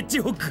ウ・ザ・ヘッジ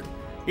ホッグ。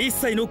一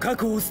切の過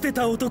去を捨て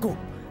た男。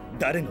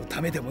誰の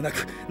ためでもな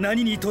く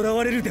何にとら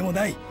われるでも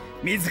ない。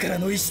自ら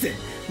の意志で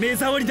目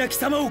障りな貴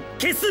様を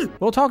消す。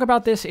 We'll talk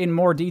about this in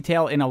more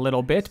detail in a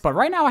little bit, but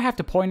right now I have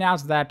to point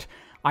out that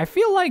I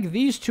feel like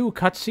these two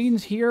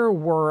cutscenes here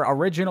were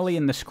originally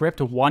in the script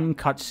one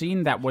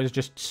cutscene that was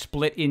just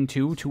split in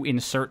two to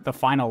insert the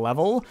final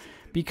level,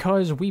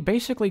 because we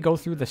basically go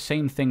through the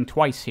same thing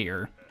twice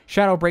here.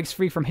 Shadow breaks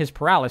free from his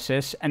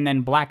paralysis, and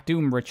then Black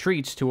Doom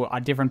retreats to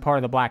a different part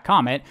of the Black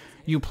Comet.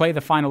 You play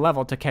the final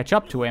level to catch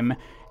up to him,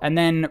 and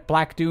then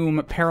Black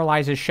Doom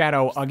paralyzes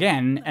Shadow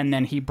again, and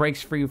then he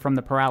breaks free from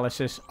the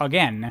paralysis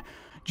again.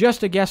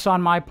 Just a guess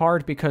on my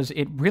part, because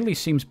it really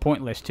seems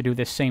pointless to do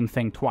this same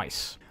thing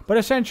twice. But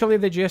essentially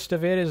the gist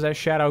of it is that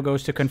Shadow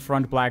goes to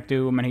confront Black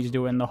Doom, and he's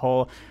doing the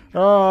whole,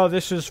 oh,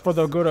 this is for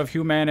the good of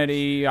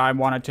humanity, I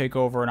want to take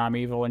over and I'm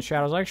evil, and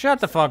Shadow's like,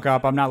 shut the fuck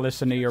up, I'm not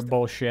listening to your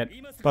bullshit.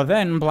 But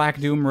then Black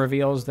Doom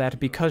reveals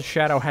that because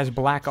Shadow has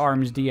Black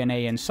Arm's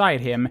DNA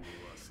inside him,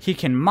 he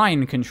can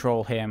mind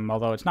control him,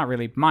 although it's not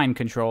really mind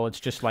control, it's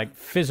just like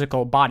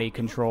physical body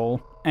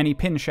control, and he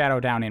pins Shadow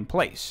down in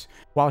place.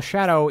 While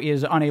Shadow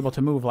is unable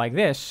to move like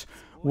this,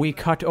 we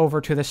cut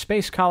over to the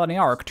Space Colony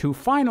arc to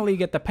finally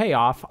get the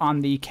payoff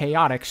on the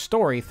chaotic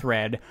story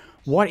thread.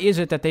 What is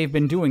it that they've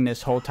been doing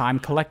this whole time,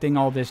 collecting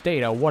all this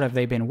data? What have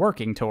they been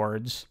working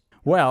towards?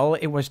 Well,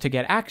 it was to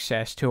get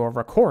access to a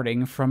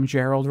recording from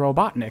Gerald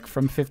Robotnik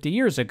from 50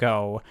 years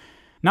ago.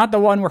 Not the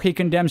one where he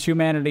condemns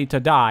humanity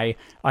to die,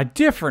 a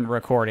different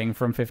recording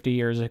from 50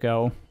 years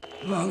ago.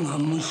 プ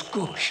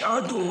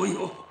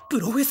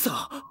ロフェッサ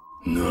ー。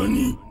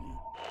何？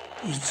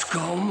いつ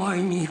かお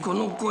前にこ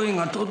の声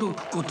が届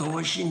くこと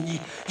を信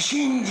じ、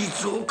真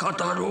実を語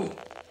ろう。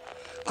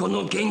こ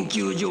の研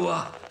究所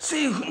は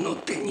政府の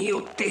手に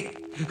よって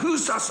封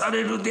鎖さ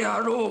れるで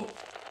あろう。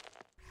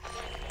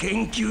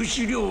研究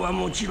資料は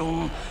もちろ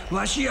ん、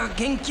わしや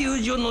研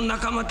究所の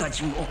仲間た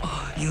ちも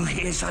幽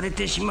閉され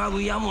てしま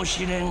うやも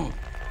しれん。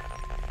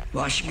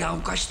わしが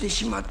犯して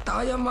しまっ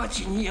た過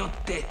ちによっ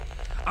て、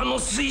あの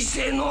彗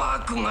星の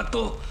悪魔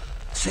と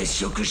接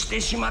触して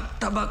しまっ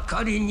たばっ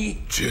かり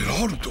に。ジ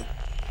ェラルド。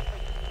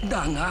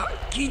だが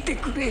聞いて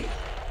くれ。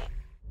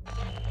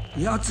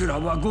奴ら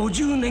は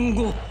50年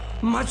後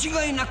間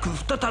違いなく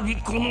再び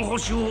この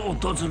星を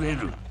訪れ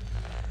る。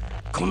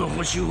この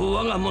星を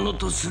我が物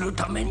とする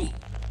ために、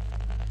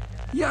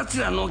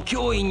奴らの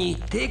脅威に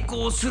抵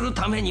抗する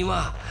ために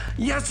は、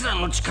奴ら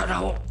の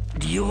力を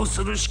利用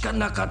するしか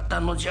なかった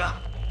のじゃ。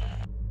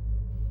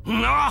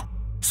な、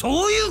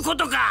そういうこ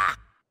とか。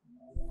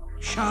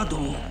シャドウ、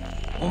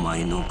お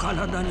前の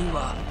体に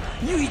は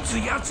唯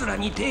一奴ら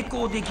に抵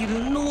抗でき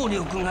る能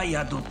力が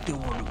宿ってお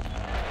る。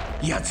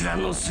奴ら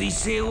の彗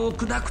星を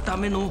砕くた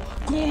めの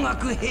光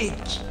学兵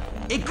器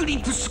エクリ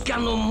プスキャ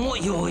ノンも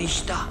用意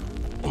した。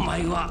お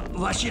前は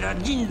わしら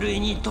人類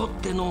にとっ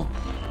ての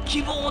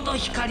希望の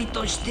光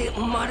として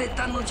生まれ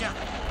たのじゃ。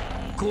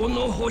こ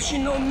の星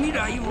の未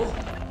来を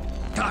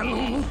頼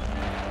む。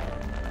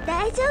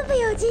大丈夫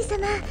よおじい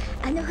様。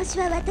あの星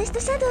は私と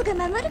シャドウが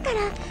守るか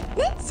ら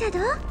ね、シャド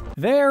ウ。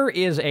There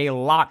is a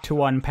lot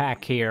to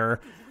unpack here.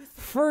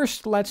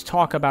 First, let's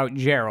talk about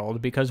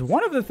Gerald, because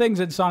one of the things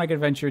in Sonic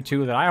Adventure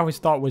 2 that I always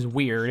thought was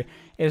weird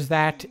is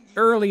that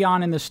early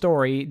on in the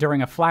story,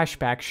 during a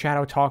flashback,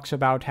 Shadow talks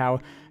about how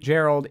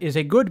Gerald is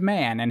a good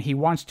man and he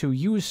wants to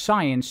use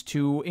science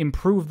to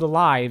improve the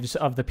lives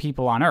of the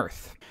people on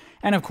Earth.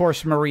 And of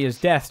course, Maria's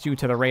death due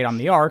to the raid on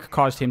the Ark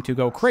caused him to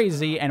go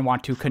crazy and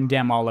want to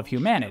condemn all of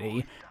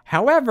humanity.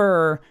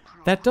 However,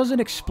 that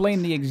doesn't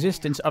explain the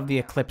existence of the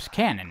Eclipse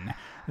Cannon.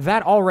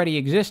 That already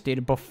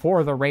existed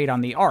before the raid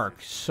on the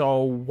Ark,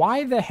 so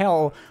why the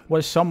hell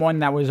was someone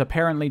that was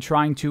apparently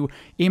trying to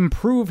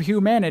improve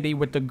humanity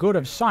with the good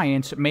of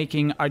science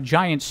making a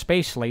giant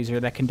space laser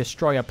that can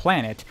destroy a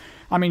planet?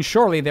 I mean,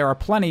 surely there are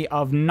plenty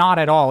of not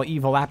at all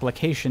evil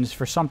applications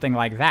for something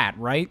like that,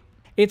 right?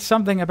 It's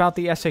something about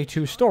the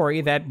SA2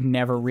 story that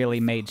never really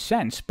made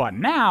sense, but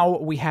now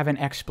we have an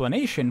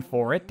explanation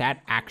for it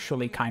that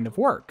actually kind of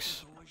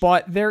works.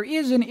 But there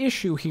is an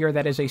issue here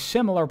that is a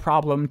similar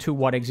problem to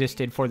what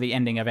existed for the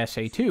ending of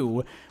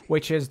SA2,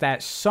 which is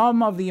that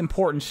some of the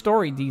important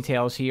story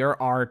details here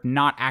are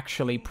not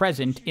actually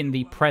present in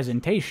the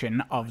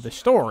presentation of the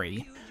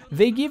story.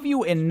 They give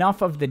you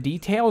enough of the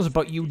details,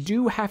 but you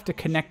do have to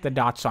connect the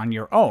dots on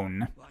your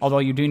own. Although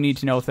you do need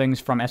to know things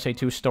from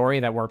SA2's story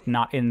that were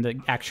not in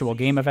the actual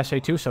game of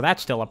SA2, so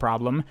that's still a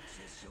problem.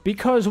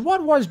 Because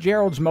what was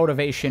Gerald's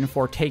motivation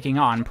for taking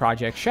on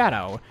Project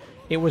Shadow?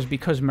 It was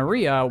because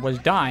Maria was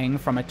dying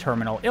from a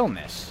terminal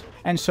illness.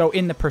 And so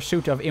in the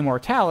pursuit of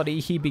immortality,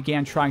 he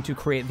began trying to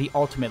create the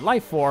ultimate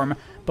life form,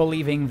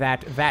 believing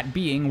that that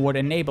being would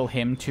enable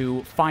him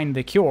to find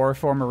the cure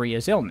for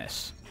Maria's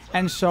illness.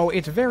 And so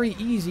it's very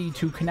easy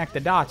to connect the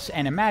dots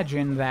and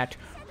imagine that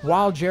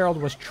while Gerald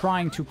was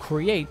trying to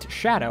create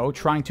Shadow,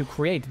 trying to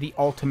create the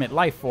ultimate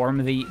life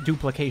form, the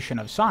duplication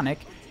of Sonic,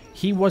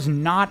 he was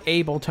not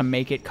able to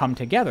make it come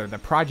together. The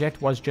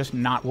project was just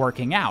not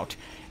working out,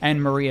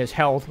 and Maria's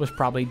health was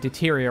probably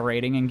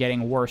deteriorating and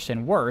getting worse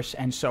and worse,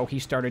 and so he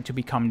started to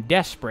become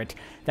desperate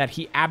that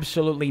he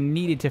absolutely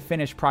needed to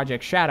finish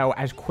Project Shadow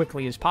as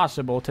quickly as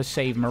possible to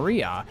save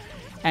Maria.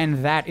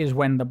 And that is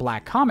when the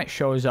Black Comet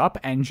shows up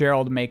and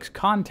Gerald makes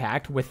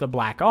contact with the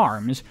Black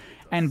Arms,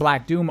 and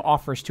Black Doom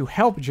offers to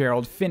help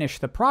Gerald finish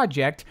the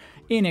project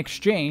in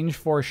exchange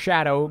for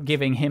Shadow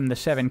giving him the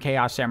 7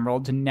 Chaos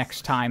Emeralds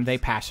next time they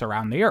pass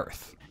around the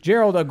Earth.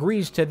 Gerald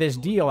agrees to this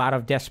deal out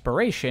of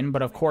desperation,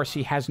 but of course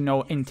he has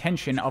no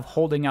intention of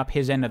holding up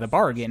his end of the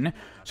bargain,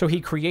 so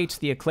he creates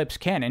the Eclipse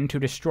Cannon to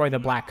destroy the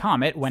Black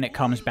Comet when it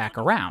comes back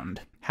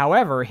around.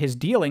 However, his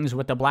dealings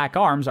with the Black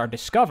Arms are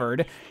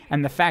discovered,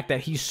 and the fact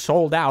that he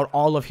sold out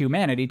all of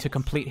humanity to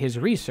complete his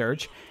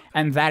research,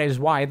 and that is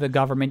why the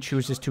government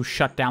chooses to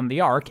shut down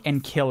the Ark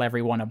and kill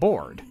everyone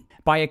aboard.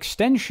 By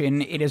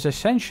extension, it is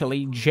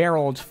essentially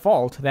Gerald's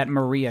fault that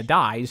Maria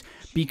dies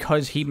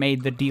because he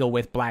made the deal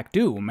with Black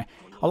Doom.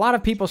 A lot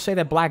of people say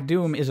that Black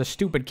Doom is a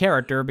stupid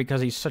character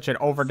because he's such an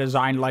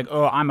over-designed, like,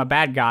 oh, I'm a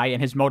bad guy,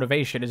 and his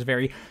motivation is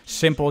very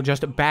simple,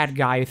 just a bad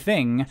guy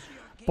thing.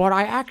 But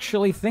I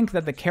actually think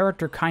that the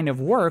character kind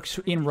of works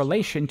in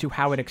relation to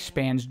how it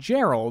expands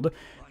Gerald,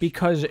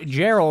 because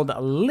Gerald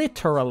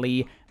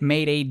literally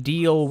made a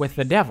deal with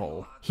the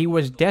devil. He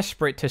was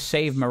desperate to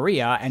save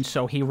Maria, and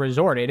so he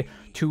resorted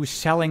to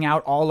selling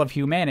out all of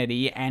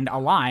humanity and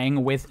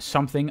allying with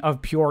something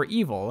of pure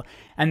evil.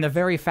 And the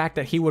very fact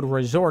that he would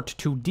resort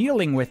to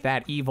dealing with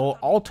that evil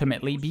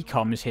ultimately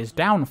becomes his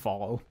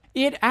downfall.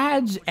 It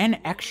adds an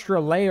extra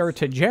layer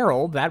to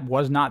Gerald that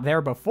was not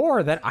there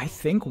before that I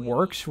think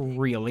works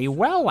really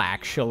well,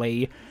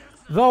 actually.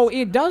 Though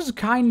it does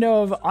kind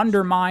of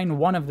undermine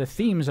one of the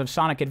themes of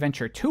Sonic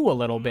Adventure 2 a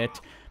little bit,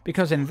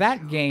 because in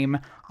that game,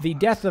 the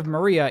death of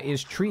Maria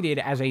is treated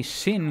as a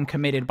sin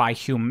committed by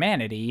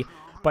humanity,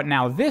 but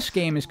now this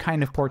game is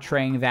kind of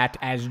portraying that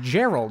as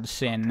Gerald's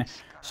sin.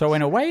 So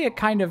in a way, it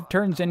kind of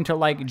turns into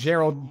like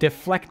Gerald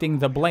deflecting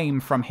the blame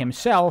from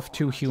himself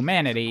to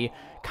humanity,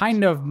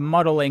 kind of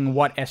muddling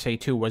what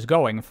SA2 was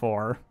going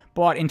for.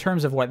 But in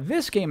terms of what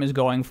this game is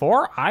going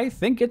for, I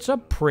think it's a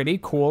pretty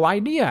cool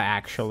idea,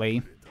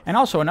 actually. And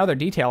also another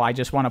detail I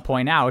just want to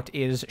point out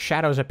is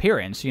Shadow's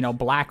appearance, you know,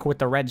 black with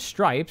the red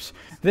stripes.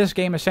 This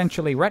game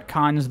essentially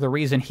retcons the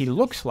reason he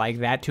looks like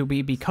that to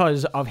be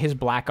because of his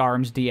Black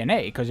Arms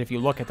DNA, because if you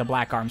look at the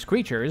Black Arms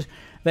creatures,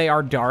 they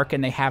are dark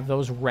and they have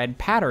those red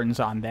patterns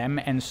on them,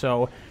 and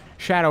so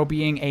Shadow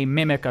being a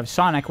mimic of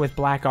Sonic with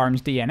Black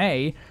Arms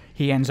DNA,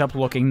 he ends up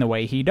looking the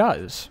way he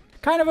does.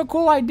 Kind of a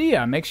cool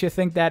idea. Makes you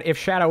think that if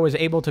Shadow was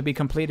able to be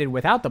completed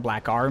without the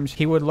Black Arms,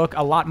 he would look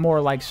a lot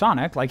more like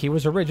Sonic, like he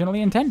was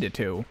originally intended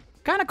to.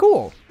 Kinda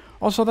cool.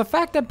 Also, the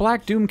fact that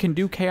Black Doom can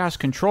do Chaos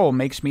Control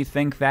makes me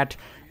think that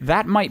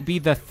that might be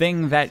the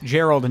thing that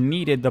Gerald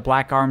needed the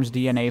Black Arms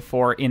DNA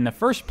for in the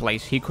first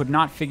place. He could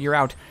not figure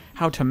out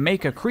how to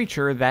make a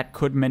creature that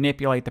could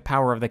manipulate the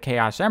power of the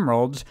Chaos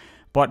Emeralds,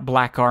 but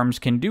Black Arms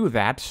can do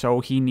that, so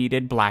he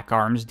needed Black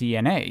Arms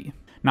DNA.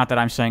 Not that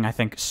I'm saying I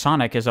think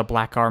Sonic is a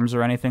Black Arms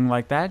or anything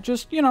like that,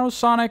 just, you know,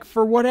 Sonic,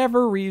 for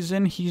whatever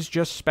reason, he's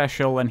just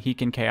special and he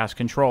can Chaos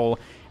Control,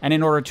 and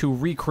in order to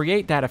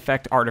recreate that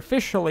effect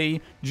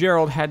artificially,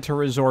 Gerald had to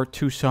resort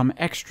to some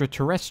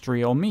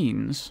extraterrestrial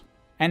means.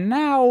 And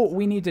now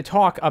we need to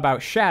talk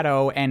about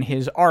Shadow and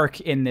his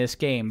arc in this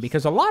game,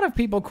 because a lot of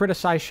people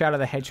criticize Shadow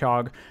the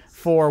Hedgehog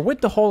for,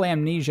 with the whole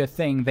amnesia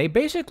thing, they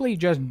basically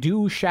just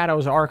do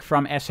Shadow's arc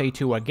from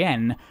SA2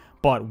 again,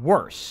 but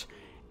worse.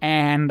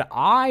 And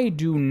I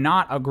do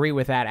not agree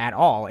with that at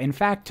all. In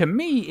fact, to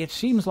me, it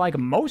seems like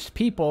most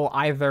people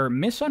either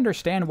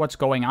misunderstand what's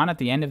going on at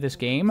the end of this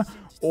game,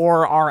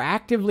 or are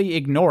actively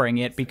ignoring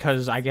it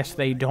because I guess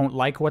they don't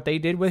like what they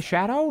did with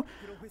Shadow.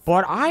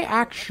 But I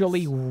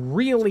actually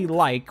really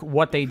like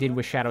what they did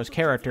with Shadow's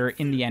character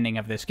in the ending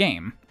of this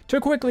game. To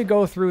quickly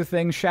go through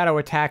things, Shadow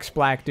attacks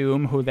Black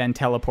Doom, who then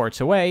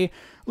teleports away,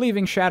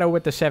 leaving Shadow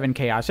with the 7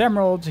 Chaos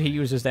Emeralds. He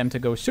uses them to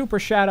go Super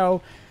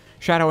Shadow.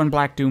 Shadow and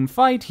Black Doom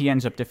fight, he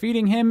ends up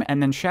defeating him,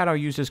 and then Shadow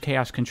uses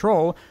Chaos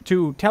Control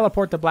to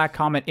teleport the Black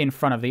Comet in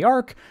front of the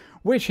Ark,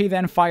 which he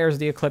then fires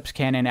the Eclipse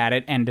Cannon at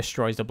it and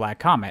destroys the Black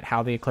Comet.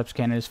 How the Eclipse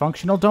Cannon is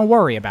functional, don't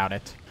worry about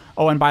it.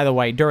 Oh, and by the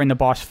way, during the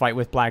boss fight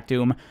with Black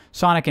Doom,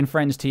 Sonic and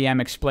Friends TM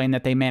explained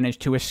that they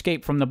managed to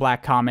escape from the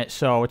Black Comet,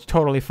 so it's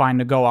totally fine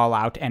to go all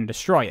out and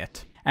destroy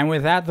it. And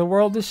with that, the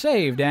world is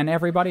saved, and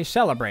everybody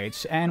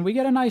celebrates, and we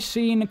get a nice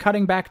scene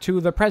cutting back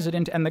to the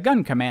President and the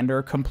Gun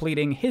Commander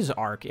completing his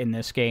arc in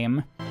this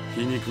game. 皮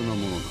肉なも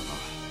のだ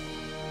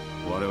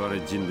な。我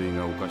々人類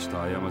が犯した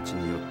過ち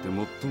によって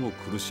最も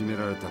苦しめ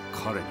られた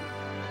彼に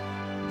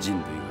人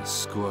類が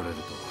救われる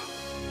とは。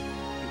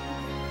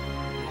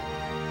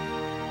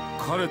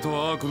彼と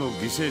アークの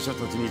犠牲者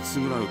たちに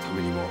償うた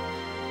めにも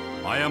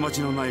過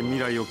ちのない未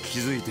来を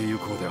築いてい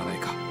こうではない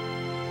か。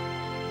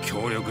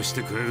協力し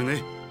てくれる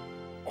ね。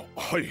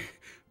はい、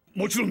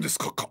もちろんです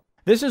閣下。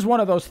This is one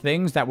of those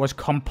things that was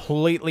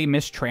completely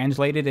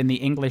mistranslated in the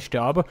English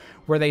dub,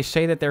 where they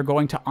say that they're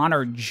going to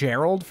honor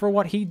Gerald for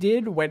what he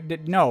did.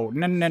 No,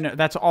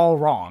 that's all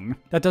wrong.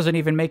 That doesn't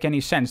even make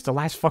any sense. The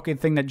last fucking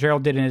thing that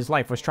Gerald did in his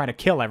life was try to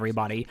kill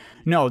everybody.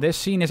 No, this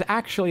scene is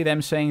actually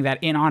them saying that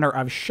in honor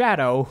of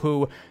Shadow,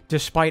 who,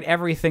 despite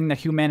everything that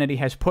humanity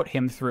has put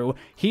him through,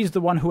 he's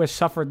the one who has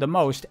suffered the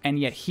most, and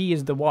yet he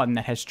is the one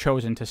that has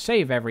chosen to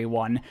save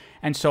everyone,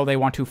 and so they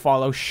want to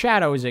follow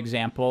Shadow's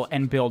example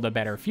and build a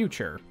better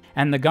future.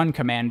 And the gun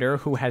commander,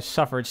 who has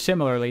suffered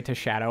similarly to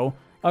Shadow,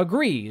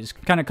 agrees,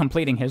 kind of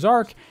completing his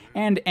arc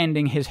and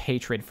ending his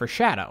hatred for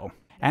Shadow.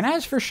 And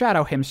as for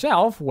Shadow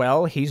himself,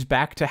 well, he's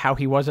back to how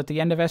he was at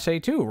the end of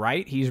SA2,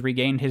 right? He's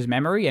regained his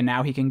memory, and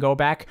now he can go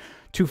back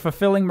to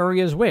fulfilling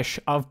Maria's wish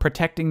of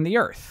protecting the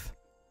Earth.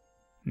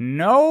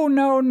 No.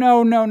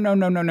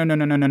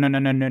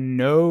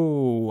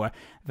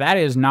 That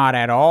is not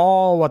at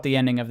all what the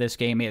ending of this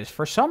game is.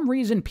 For some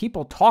reason,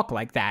 people talk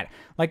like that.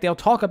 Like they'll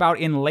talk about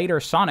in later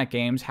Sonic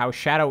games how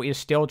Shadow is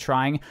still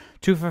trying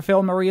to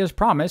fulfill Maria's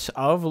promise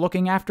of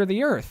looking after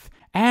the Earth.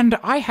 And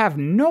I have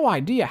no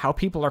idea how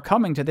people are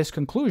coming to this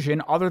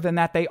conclusion other than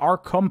that they are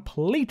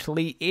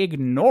completely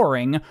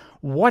ignoring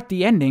what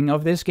the ending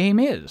of this game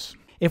is.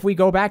 If we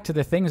go back to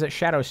the things that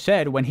Shadow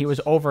said when he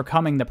was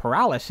overcoming the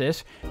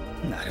paralysis,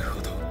 なる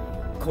ほど。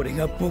これ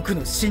が僕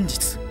の真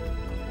実。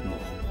も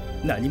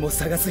う何も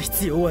探す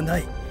必要はな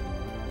い。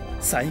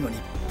最後に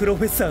プロ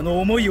フェッサー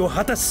の思いを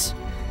果たし、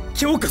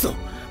今日こそ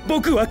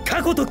僕は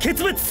過去と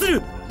決別す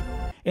る。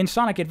 In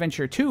Sonic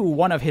Adventure 2,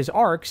 one of his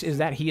arcs is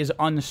that he is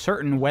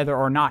uncertain whether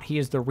or not he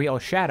is the real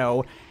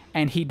Shadow,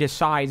 and he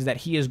decides that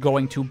he is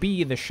going to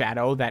be the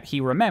Shadow that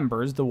he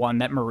remembers, the one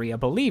that Maria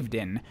believed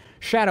in.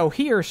 Shadow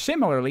here,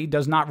 similarly,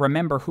 does not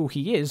remember who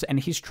he is, and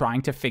he's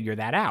trying to figure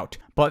that out.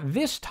 But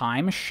this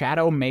time,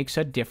 Shadow makes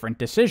a different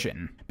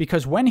decision.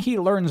 Because when he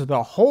learns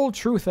the whole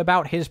truth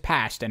about his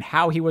past and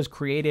how he was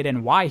created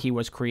and why he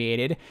was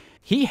created,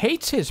 he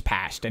hates his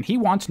past, and he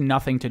wants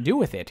nothing to do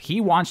with it. He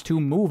wants to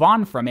move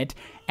on from it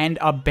and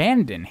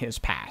abandon his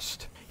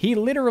past. He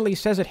literally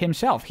says it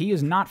himself. He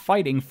is not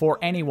fighting for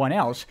anyone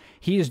else.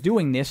 He is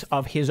doing this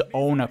of his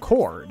own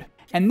accord.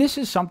 And this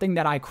is something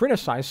that I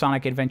criticize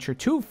Sonic Adventure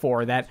 2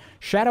 for, that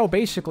Shadow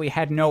basically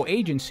had no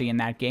agency in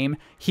that game.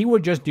 He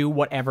would just do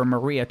whatever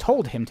Maria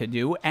told him to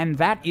do, and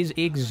that is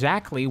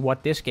exactly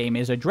what this game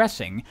is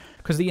addressing.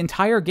 Because the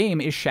entire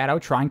game is Shadow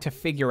trying to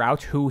figure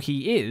out who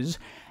he is,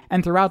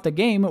 and throughout the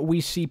game,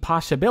 we see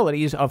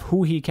possibilities of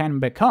who he can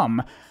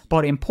become.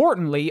 But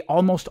importantly,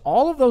 almost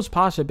all of those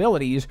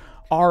possibilities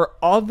are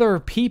other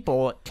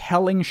people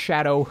telling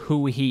Shadow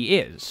who he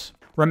is.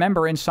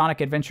 Remember in Sonic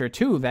Adventure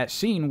 2, that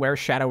scene where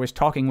Shadow is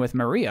talking with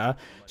Maria,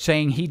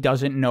 saying he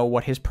doesn't know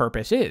what his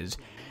purpose is.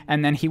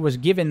 And then he was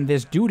given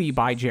this duty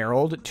by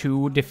Gerald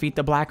to defeat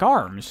the Black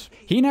Arms.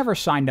 He never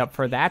signed up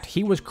for that.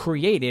 He was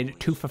created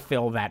to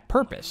fulfill that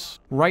purpose.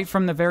 Right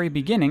from the very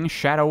beginning,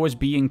 Shadow was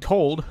being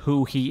told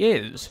who he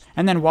is.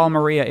 And then while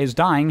Maria is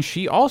dying,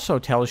 she also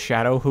tells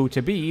Shadow who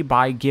to be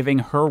by giving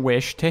her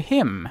wish to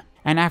him.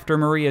 And after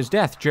Maria's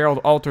death, Gerald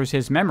alters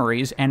his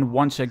memories and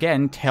once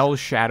again tells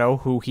Shadow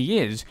who he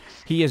is.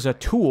 He is a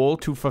tool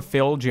to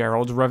fulfill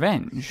Gerald's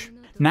revenge.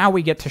 Now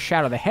we get to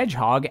Shadow the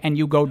Hedgehog, and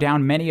you go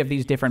down many of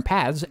these different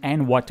paths,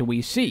 and what do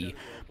we see?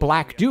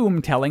 Black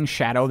Doom telling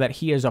Shadow that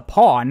he is a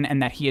pawn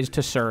and that he is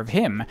to serve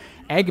him.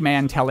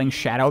 Eggman telling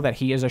Shadow that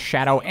he is a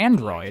Shadow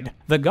android.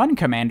 The Gun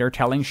Commander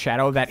telling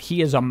Shadow that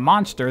he is a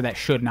monster that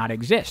should not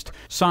exist.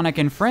 Sonic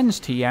and Friends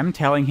TM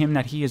telling him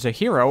that he is a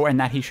hero and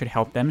that he should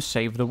help them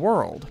save the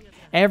world.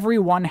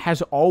 Everyone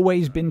has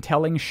always been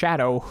telling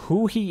Shadow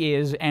who he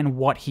is and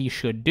what he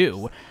should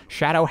do.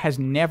 Shadow has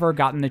never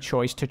gotten the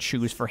choice to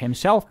choose for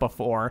himself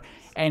before,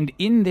 and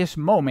in this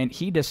moment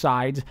he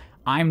decides,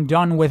 I'm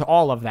done with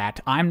all of that.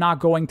 I'm not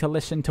going to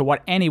listen to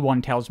what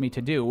anyone tells me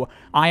to do.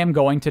 I am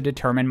going to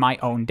determine my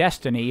own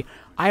destiny.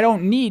 I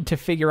don't need to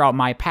figure out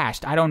my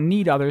past. I don't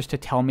need others to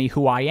tell me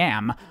who I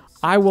am.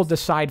 I will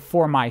decide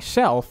for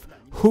myself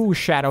who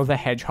Shadow the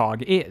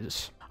Hedgehog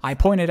is. I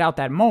pointed out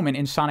that moment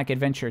in Sonic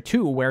Adventure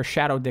 2 where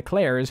Shadow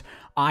declares,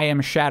 I am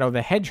Shadow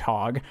the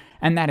Hedgehog,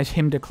 and that is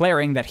him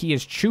declaring that he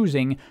is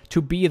choosing to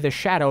be the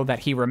Shadow that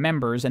he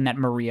remembers and that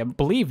Maria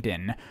believed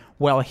in.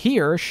 Well,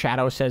 here,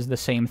 Shadow says the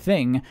same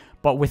thing,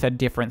 but with a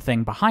different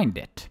thing behind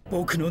it.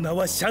 僕の名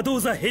はシャド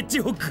ウザ・ヘッジ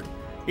ホッグ。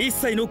一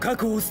切の過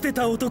去を捨て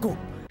た男。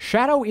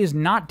 Shadow is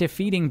not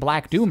defeating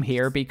Black Doom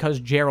here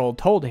because Gerald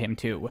told him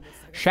to.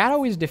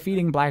 Shadow is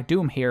defeating Black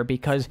Doom here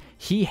because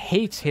he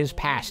hates his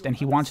past and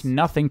he wants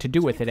nothing to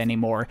do with it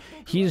anymore.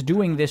 He is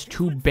doing this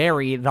to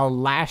bury the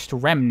last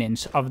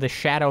remnants of the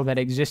Shadow that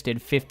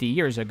existed 50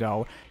 years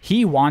ago.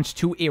 He wants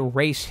to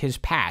erase his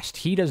past.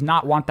 He does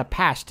not want the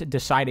past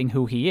deciding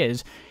who he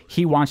is.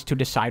 He wants to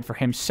decide for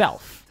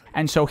himself.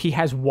 And so he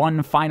has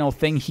one final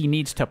thing he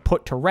needs to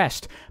put to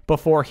rest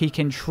before he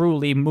can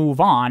truly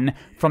move on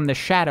from the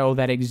Shadow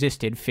that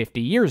existed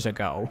 50 years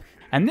ago.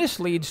 And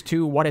this leads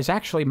to what is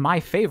actually my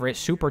favorite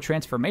super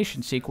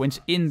transformation sequence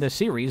in the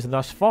series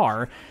thus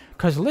far,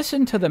 because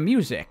listen to the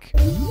music.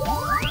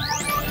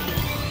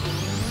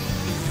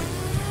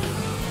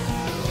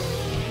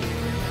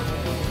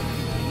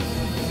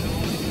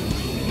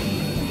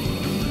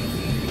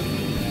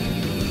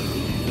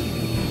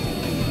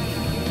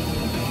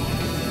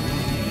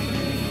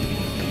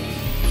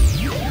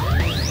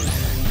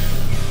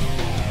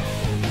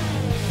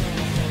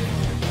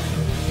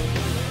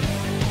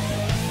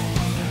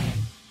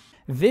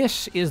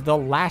 this is the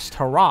last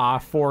hurrah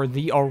for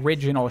the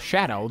original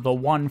Shadow, the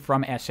one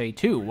from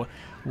SA2.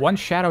 Once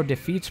Shadow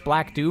defeats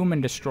Black Doom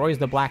and destroys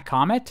the Black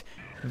Comet,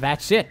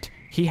 that's it.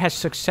 He has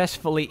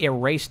successfully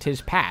erased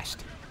his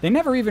past. They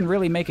never even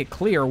really make it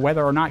clear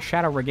whether or not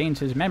Shadow regains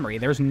his memory.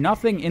 There's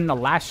nothing in the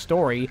last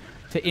story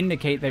to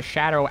indicate that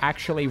Shadow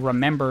actually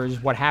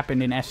remembers what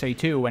happened in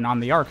SA2 and on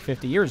the Ark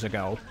 50 years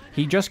ago.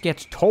 He just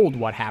gets told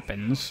what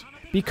happens.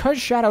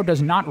 Because Shadow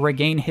does not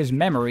regain his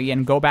memory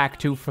and go back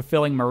to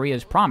fulfilling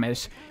Maria's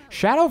promise,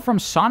 Shadow from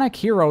Sonic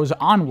Heroes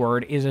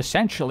onward is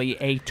essentially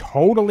a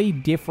totally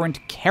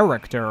different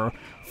character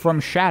from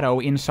Shadow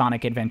in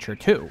Sonic Adventure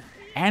 2.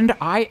 And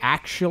I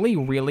actually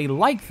really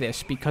like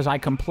this, because I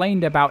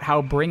complained about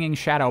how bringing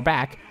Shadow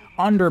back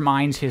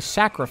undermines his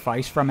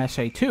sacrifice from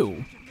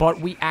SA2.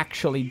 But we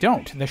actually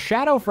don't. The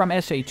Shadow from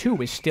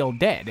SA2 is still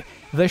dead.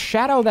 The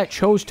Shadow that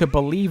chose to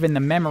believe in the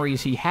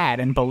memories he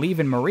had and believe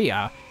in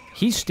Maria,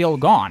 he's still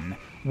gone.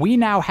 We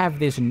now have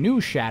this new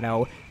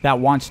Shadow that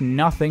wants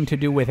nothing to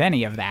do with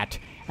any of that,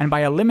 and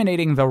by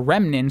eliminating the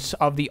remnants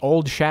of the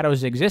old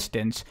Shadow's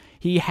existence,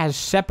 he has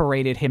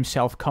separated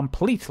himself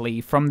completely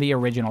from the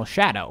original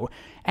Shadow.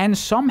 And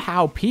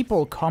somehow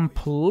people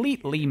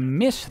completely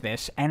miss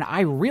this, and I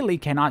really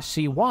cannot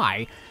see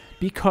why,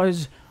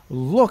 because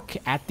look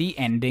at the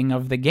ending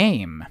of the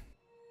game.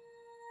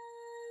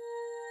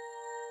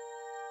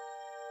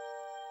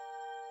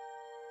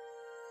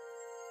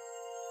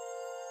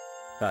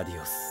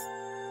 Adios,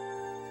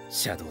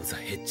 Shadow the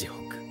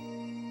Hedgehog.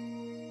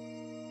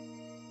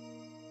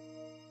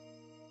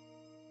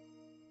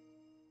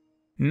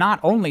 Not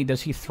only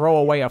does he throw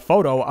away a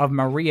photo of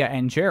Maria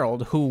and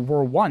Gerald, who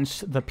were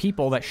once the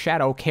people that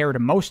Shadow cared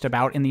most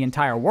about in the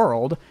entire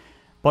world,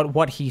 but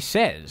what he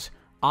says,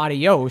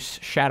 "Adios,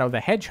 Shadow the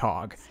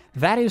Hedgehog,"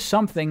 that is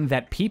something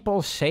that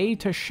people say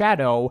to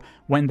Shadow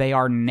when they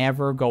are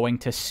never going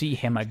to see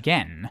him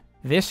again.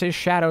 This is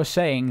Shadow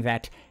saying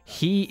that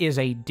he is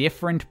a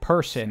different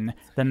person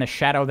than the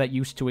Shadow that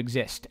used to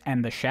exist,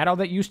 and the Shadow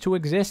that used to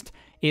exist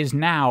is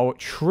now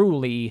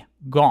truly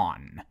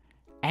gone.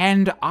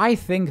 And I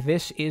think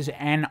this is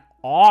an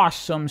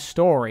awesome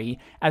story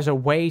as a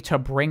way to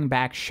bring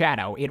back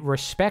Shadow. It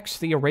respects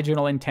the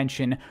original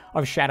intention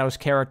of Shadow's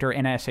character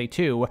in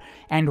SA2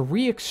 and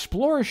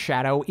re-explores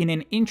Shadow in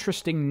an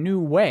interesting new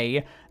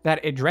way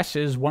that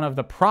addresses one of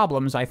the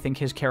problems I think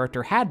his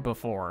character had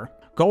before.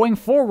 Going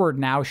forward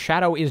now,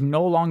 Shadow is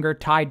no longer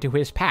tied to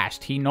his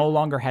past. He no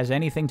longer has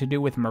anything to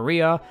do with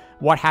Maria,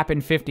 what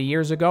happened 50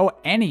 years ago,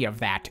 any of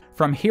that.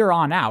 From here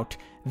on out,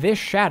 this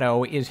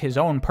Shadow is his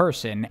own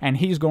person, and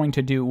he's going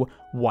to do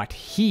what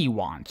he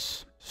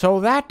wants. So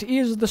that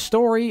is the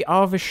story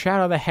of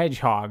Shadow the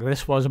Hedgehog.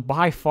 This was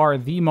by far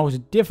the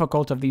most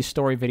difficult of these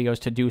story videos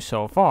to do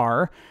so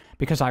far,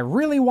 because I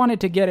really wanted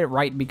to get it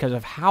right because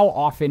of how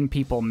often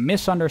people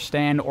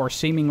misunderstand or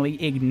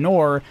seemingly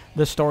ignore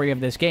the story of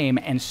this game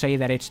and say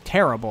that it's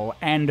terrible.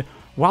 And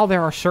while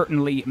there are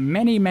certainly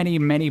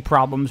many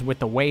problems with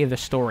the way the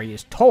story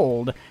is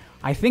told,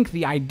 I think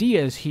the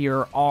ideas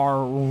here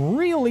are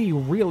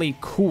really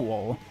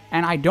cool,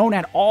 and I don't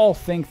at all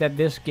think that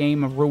this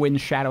game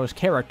ruins Shadow's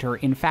character.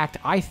 In fact,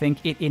 I think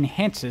it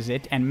enhances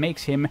it and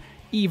makes him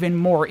even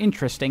more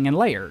interesting and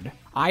layered.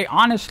 I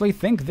honestly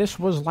think this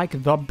was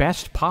like the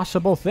best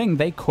possible thing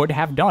they could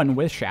have done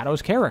with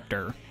Shadow's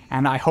character,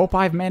 and I hope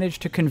I've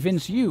managed to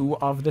convince you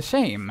of the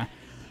same.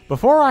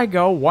 Before I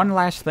go, one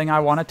last thing I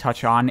want to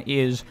touch on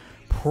is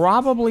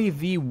probably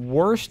the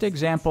worst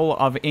example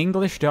of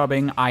English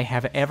dubbing I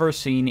have ever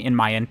seen in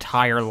my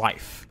entire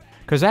life.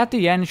 Because at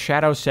the end,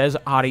 Shadow says,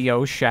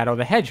 "Adios, Shadow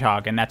the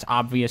Hedgehog," and that's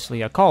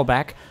obviously a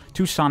callback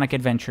to Sonic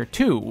Adventure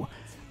 2.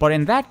 But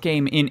in that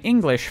game, in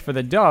English, for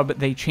the dub,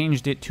 they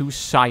changed it to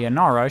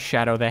 "Sayonara,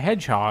 Shadow the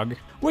Hedgehog,"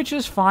 which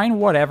is fine,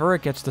 whatever,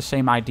 it gets the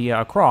same idea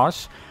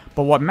across.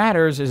 But what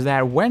matters is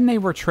that when they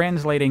were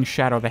translating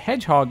Shadow the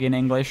Hedgehog in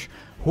English,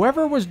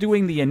 whoever was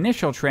doing the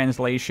initial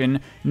translation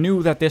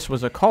knew that this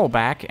was a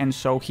callback, and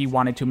so he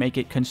wanted to make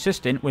it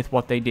consistent with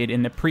what they did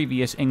in the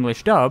previous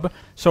English dub,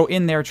 so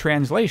in their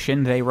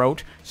translation they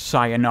wrote,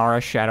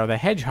 "Sayonara, Shadow the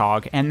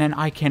Hedgehog," and then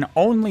I can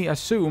only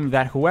assume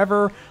that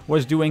whoever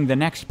was doing the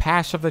next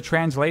pass of the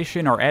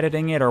translation or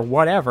editing it or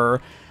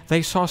whatever,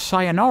 they saw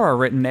Sayonara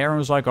written there and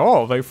was like,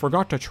 "Oh, they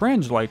forgot to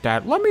translate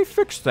that, let me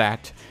fix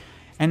that."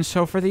 And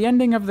so for the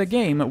ending of the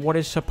game, what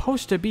is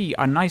supposed to be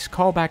a nice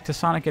callback to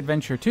Sonic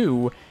Adventure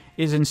 2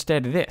 is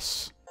instead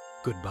this.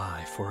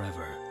 Goodbye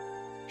forever,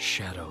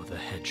 Shadow the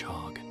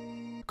Hedgehog.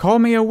 Call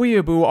me a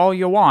weeaboo all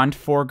you want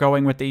for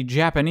going with the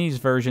Japanese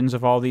versions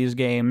of all these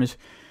games,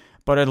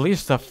 but at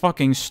least the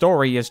fucking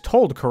story is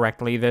told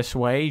correctly this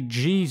way,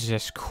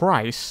 Jesus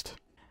Christ.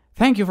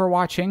 Thank you for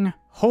watching,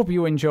 hope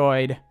you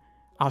enjoyed,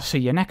 I'll see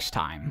you next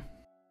time.